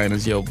Kelly Bryant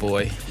is your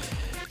boy.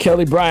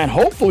 Kelly Bryant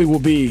hopefully will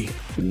be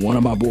one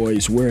of my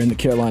boys wearing the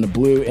Carolina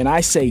blue, and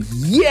I say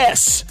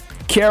yes,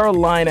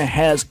 Carolina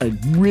has a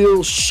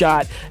real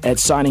shot at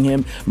signing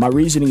him. My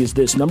reasoning is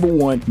this. Number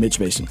one, Mitch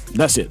Mason.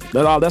 That's it.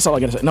 That's all I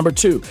got to say. Number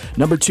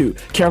two,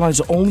 Carolina's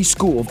the only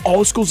school, of all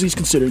the schools he's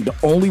considering, the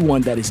only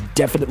one that is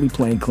definitely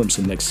playing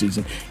Clemson next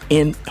season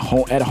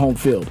at home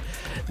field.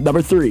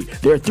 Number three,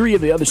 there are three of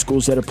the other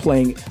schools that are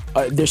playing.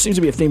 There seems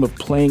to be a theme of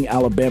playing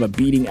Alabama,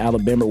 beating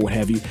Alabama, or what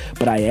have you.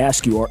 But I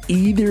ask you, are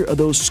either of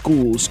those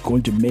schools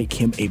going to make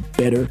him a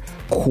better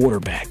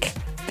quarterback?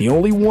 The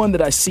only one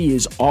that I see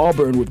is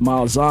Auburn with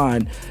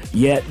Malzahn,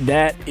 yet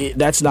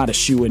that's not a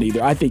shoo-in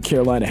either. I think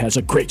Carolina has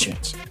a great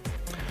chance.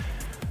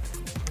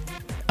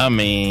 I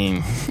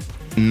mean,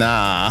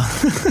 nah.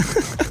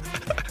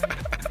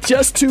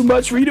 Just too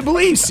much for you to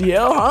believe,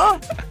 CL, huh?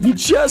 You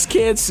just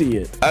can't see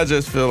it. I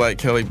just feel like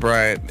Kelly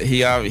Bryant,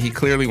 he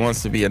clearly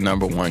wants to be a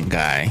number one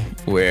guy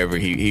wherever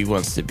he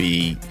wants to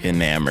be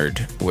enamored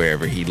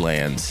wherever he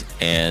lands.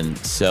 And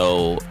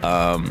so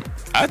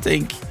I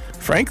think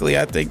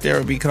there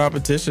would be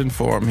competition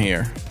for him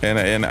here.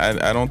 And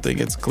I don't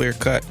think it's clear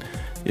cut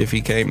if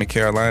he came to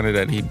Carolina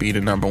that he'd be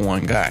the number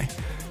one guy.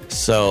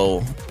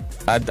 So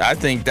I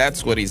think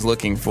that's what he's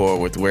looking for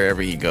with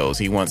wherever he goes.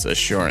 He wants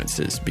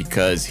assurances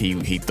because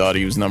he thought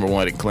he was number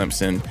one at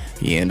Clemson.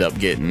 He ended up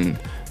getting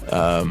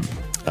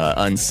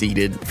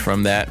unseated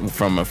from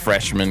a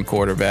freshman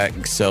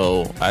quarterback.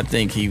 So I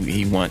think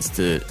he wants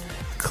to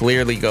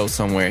clearly go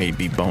somewhere he'd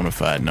be bona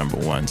fide number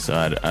one. So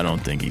I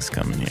don't think he's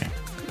coming here.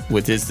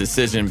 With his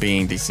decision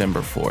being December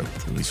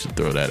 4th. We should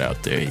throw that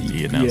out there.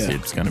 He announced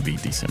it's going to be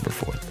December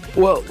 4th.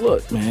 Well,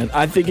 look, man,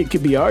 I think it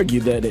could be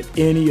argued that at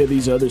any of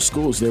these other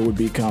schools there would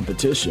be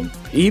competition.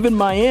 Even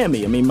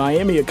Miami. I mean,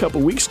 Miami a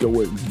couple weeks ago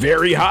were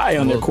very high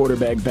on their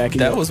quarterback backing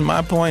That up. was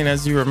my point,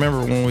 as you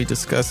remember when we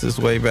discussed this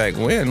way back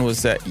when,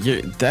 was that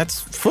that's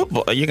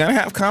football. You're going to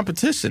have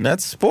competition.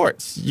 That's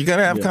sports. You're going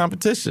to have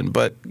competition.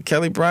 But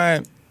Kelly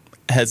Bryant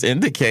has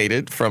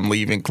indicated from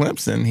leaving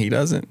Clemson he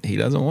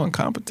doesn't want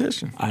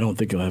competition. I don't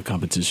think he'll have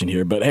competition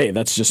here, but hey,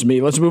 that's just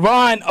me. Let's move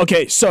on.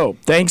 Okay, so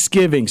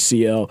Thanksgiving,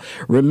 CL.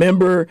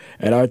 Remember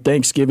at our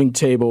Thanksgiving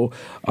table,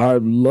 our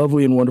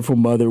lovely and wonderful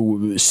mother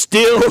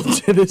still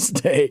to this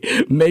day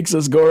makes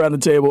us go around the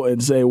table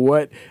and say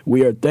what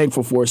we are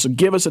thankful for. So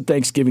give us a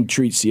Thanksgiving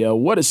treat, CL.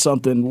 What is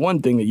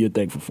one thing that you're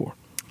thankful for?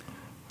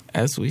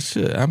 As we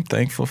should. I'm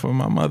thankful for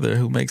my mother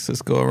who makes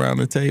us go around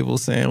the table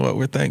saying what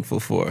we're thankful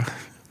for.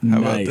 How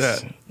about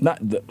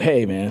that?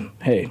 Hey, man.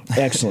 Hey,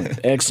 excellent.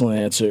 Excellent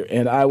answer.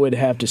 And I would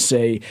have to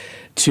say,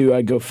 too,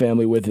 I go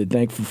family with it.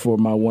 Thankful for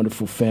my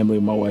wonderful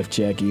family, my wife,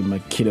 Jackie, my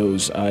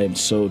kiddos. I am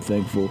so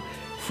thankful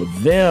for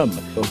them.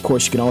 Of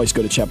course, you can always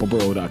go to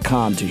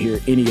chapelboro.com to hear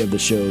any of the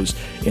shows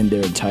in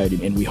their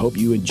entirety. And we hope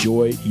you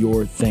enjoy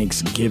your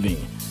Thanksgiving.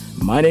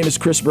 My name is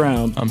Chris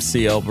Brown. I'm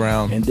CL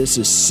Brown. And this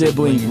is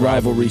Sibling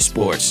Rivalry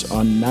Sports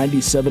on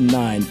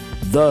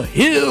 97.9 The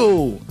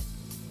Hill.